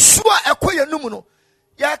 Ensure ekoye numuno.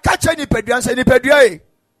 Ya catch any peduan say ni pedua.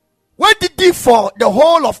 What did he for the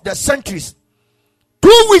whole of the centuries?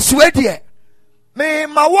 2 weeks ready. Me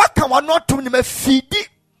ma waka wa not to me feedi.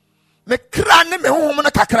 Me kra ne me honhom na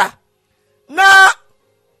kakra. Na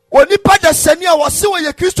onipa da sani a wose wo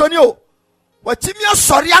ye Kristo ni o. Watimi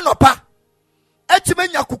asori anopa. Etime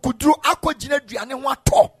nya kukuduru akogina duane ho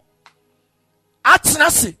ato.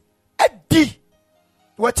 Atena se edi.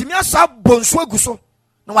 Watimi asa bonso aguso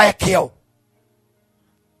na wa ye keo.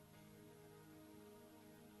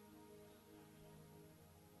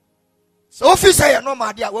 So officer no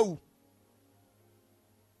ma dia wawu.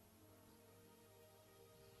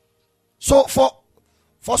 So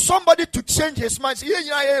for somebody to change his mind, say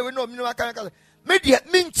we no media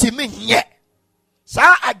minti me nye.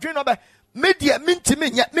 Sa adwene no be media minti me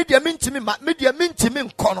nye, media minti me ma, media minti me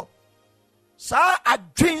nkono. Sa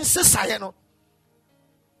adwene sesaye no.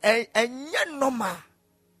 Enye no ma.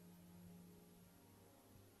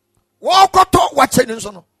 Wo koto wache ni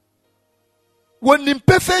nso no. When in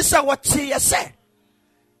Pefesa what she said,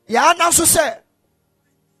 ya also said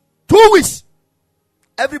 2 weeks.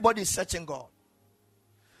 Everybody is searching God.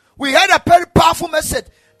 We had a very powerful message.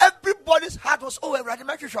 Everybody's heart was ready.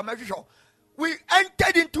 We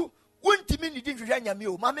entered into won't mean the different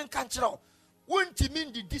yamio, Mamma Canchero, won't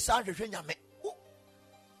mean the disadvantage yame.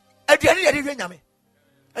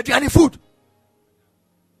 Adriani food.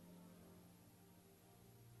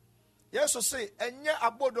 Yes, so say, and ya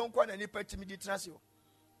aboard don't want any petty transio.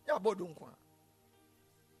 Ya aboard don't want.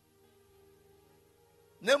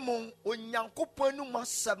 Nemo, when yanko ponu mas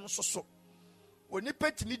 7 so. When you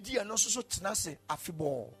pet me dear, no so tenase,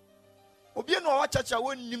 afibo. Obiano wachacha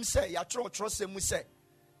won nim say, ya trust him, we say.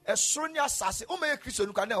 A Sonia sassy, oh, my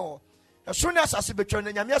Christian can know. A Sonia sassy between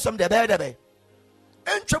the Yamiasum de Bede.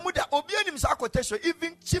 And Chamuda, Obianim's quotation,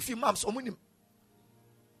 even chief imams, omunim.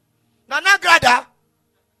 Nana Grada.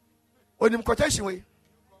 On him quotation way.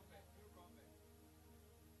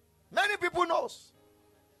 Many people knows.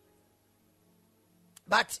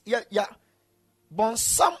 But yeah. But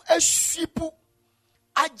some sheep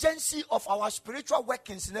agency of our spiritual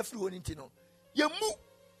workings in every one into no. You move.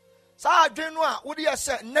 So I don't know what you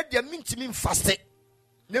say. Not the mean to me fasting.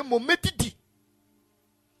 Ne mo metidi.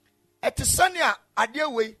 At the Sanya adia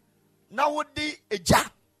way. Now what the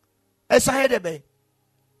eja. As I had a bay.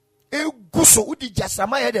 E guso udi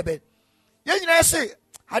jasama had a bay. Yen say,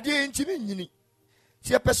 had you intimate yini?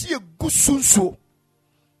 See a person good soon so.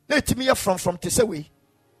 Let me from Tisaway.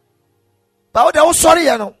 But I was sorry,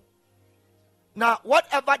 you know. Now,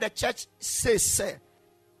 whatever the church says, say,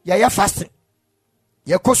 yeah, fasting.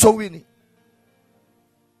 Yeah, so winning.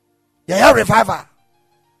 Yeah, revival.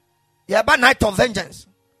 Yeah, about night of vengeance.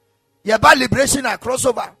 Yeah, about liberation and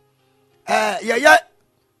crossover.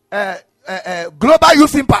 Global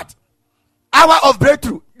youth impact. Hour of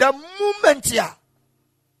breakthrough. The moment here,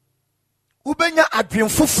 ubenya adwin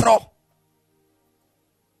foforo.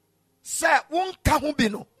 Say won't come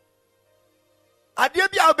bino. Ade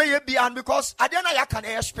bia obeye bia because ade na ya can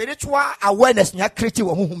a spiritual awareness nya create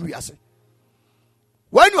wo hum wiase.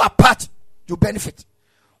 When you are part, you benefit.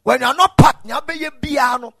 When you are not part, nya obeye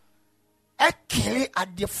bia no e kile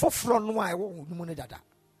ade foforo no a wo hum ne dada.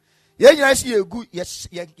 Ye nyina se ye gu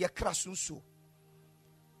ye kra sunsu.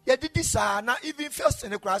 Ye did this na even first in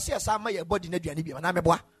the class yes am my body na duane bi na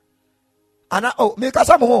meboa. Ana me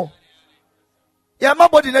kasa mo ho. Ye ma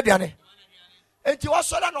body na duane. Enti was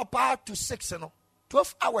so na power to 6 no.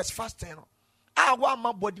 12 hours fasting no. Ah wa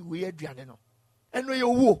ma body we aduane no. Eno ye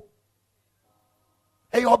wo.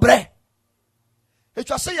 E yo bre. E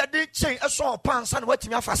twa say ye dey chain e so pansa na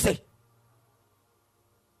watimi afase.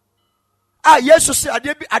 Ah Jesus say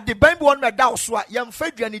ade ban bi won me da so a ye mfa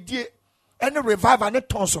aduane die any revival and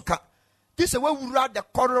tonsoka. This is where we read the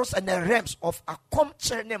corridors and the realms of a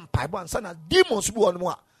comchair named Bible and son demons who on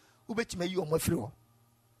more. Who bet me you on my free.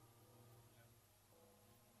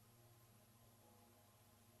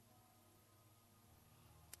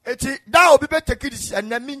 Eti da obi be take this and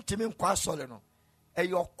na mintimi nkwa sole no.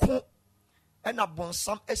 Eyoko and a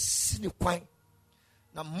bonsam esini kwan.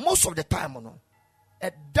 Now most of the time no.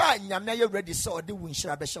 A da nyame you ready so the win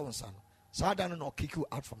shira be sha wonsa no. So I don't know kick you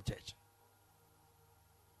out from church.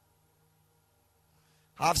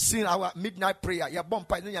 I've seen our midnight prayer. Ya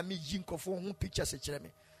bompa no ya me yinkofo hu pictures e kire me.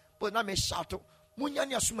 But na me shout munya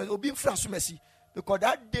ne asuma obi mfra asumasi because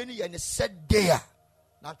that day ni set day.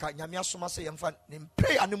 Nanka nyame asuma say yemfa ne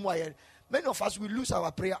prayer ne mu aye. Many of us will lose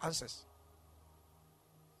our prayer answers.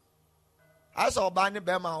 As oba ne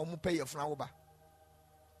be ma omu pay yefuna wo ba.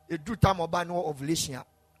 E do time oba no ovulation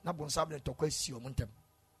na bonsam ne tokwa si omu ntem.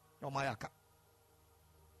 No mayaka.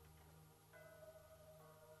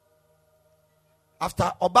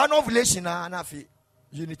 After oba ovulation na afi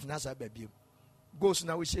unit na sa baby. Goes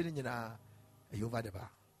na we share nyina e over the bar.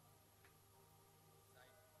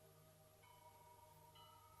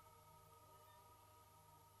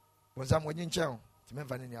 Bonsam wonyi nchen ti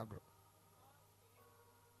memfa ne ni agro.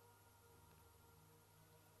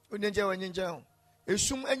 Onyenje wonyi nchen.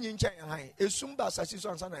 Esum enyi nchen han. Esum ba asasi so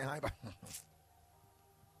ansa na han ba.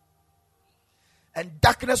 And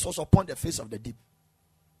darkness was upon the face of the deep.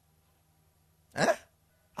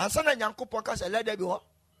 Ansa na Nyankopon ka say let there be what?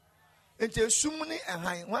 Enti esum ni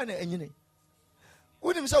han wan na enyi ni.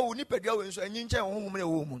 Unim say woni padua we so enyi nchen honhom na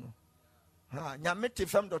wo mu no. Ha nyame te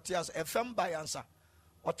fam dotias efam ba yansa.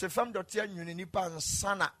 O te fam dotia nwuni nipa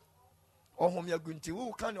ansa na honhom ya gunti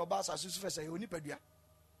wo kan oba asase so fese woni padua.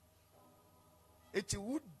 Eti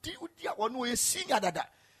wudi a one way senior dada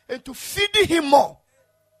and to feed him more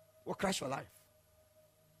will crash your life.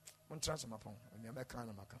 One transfer my phone.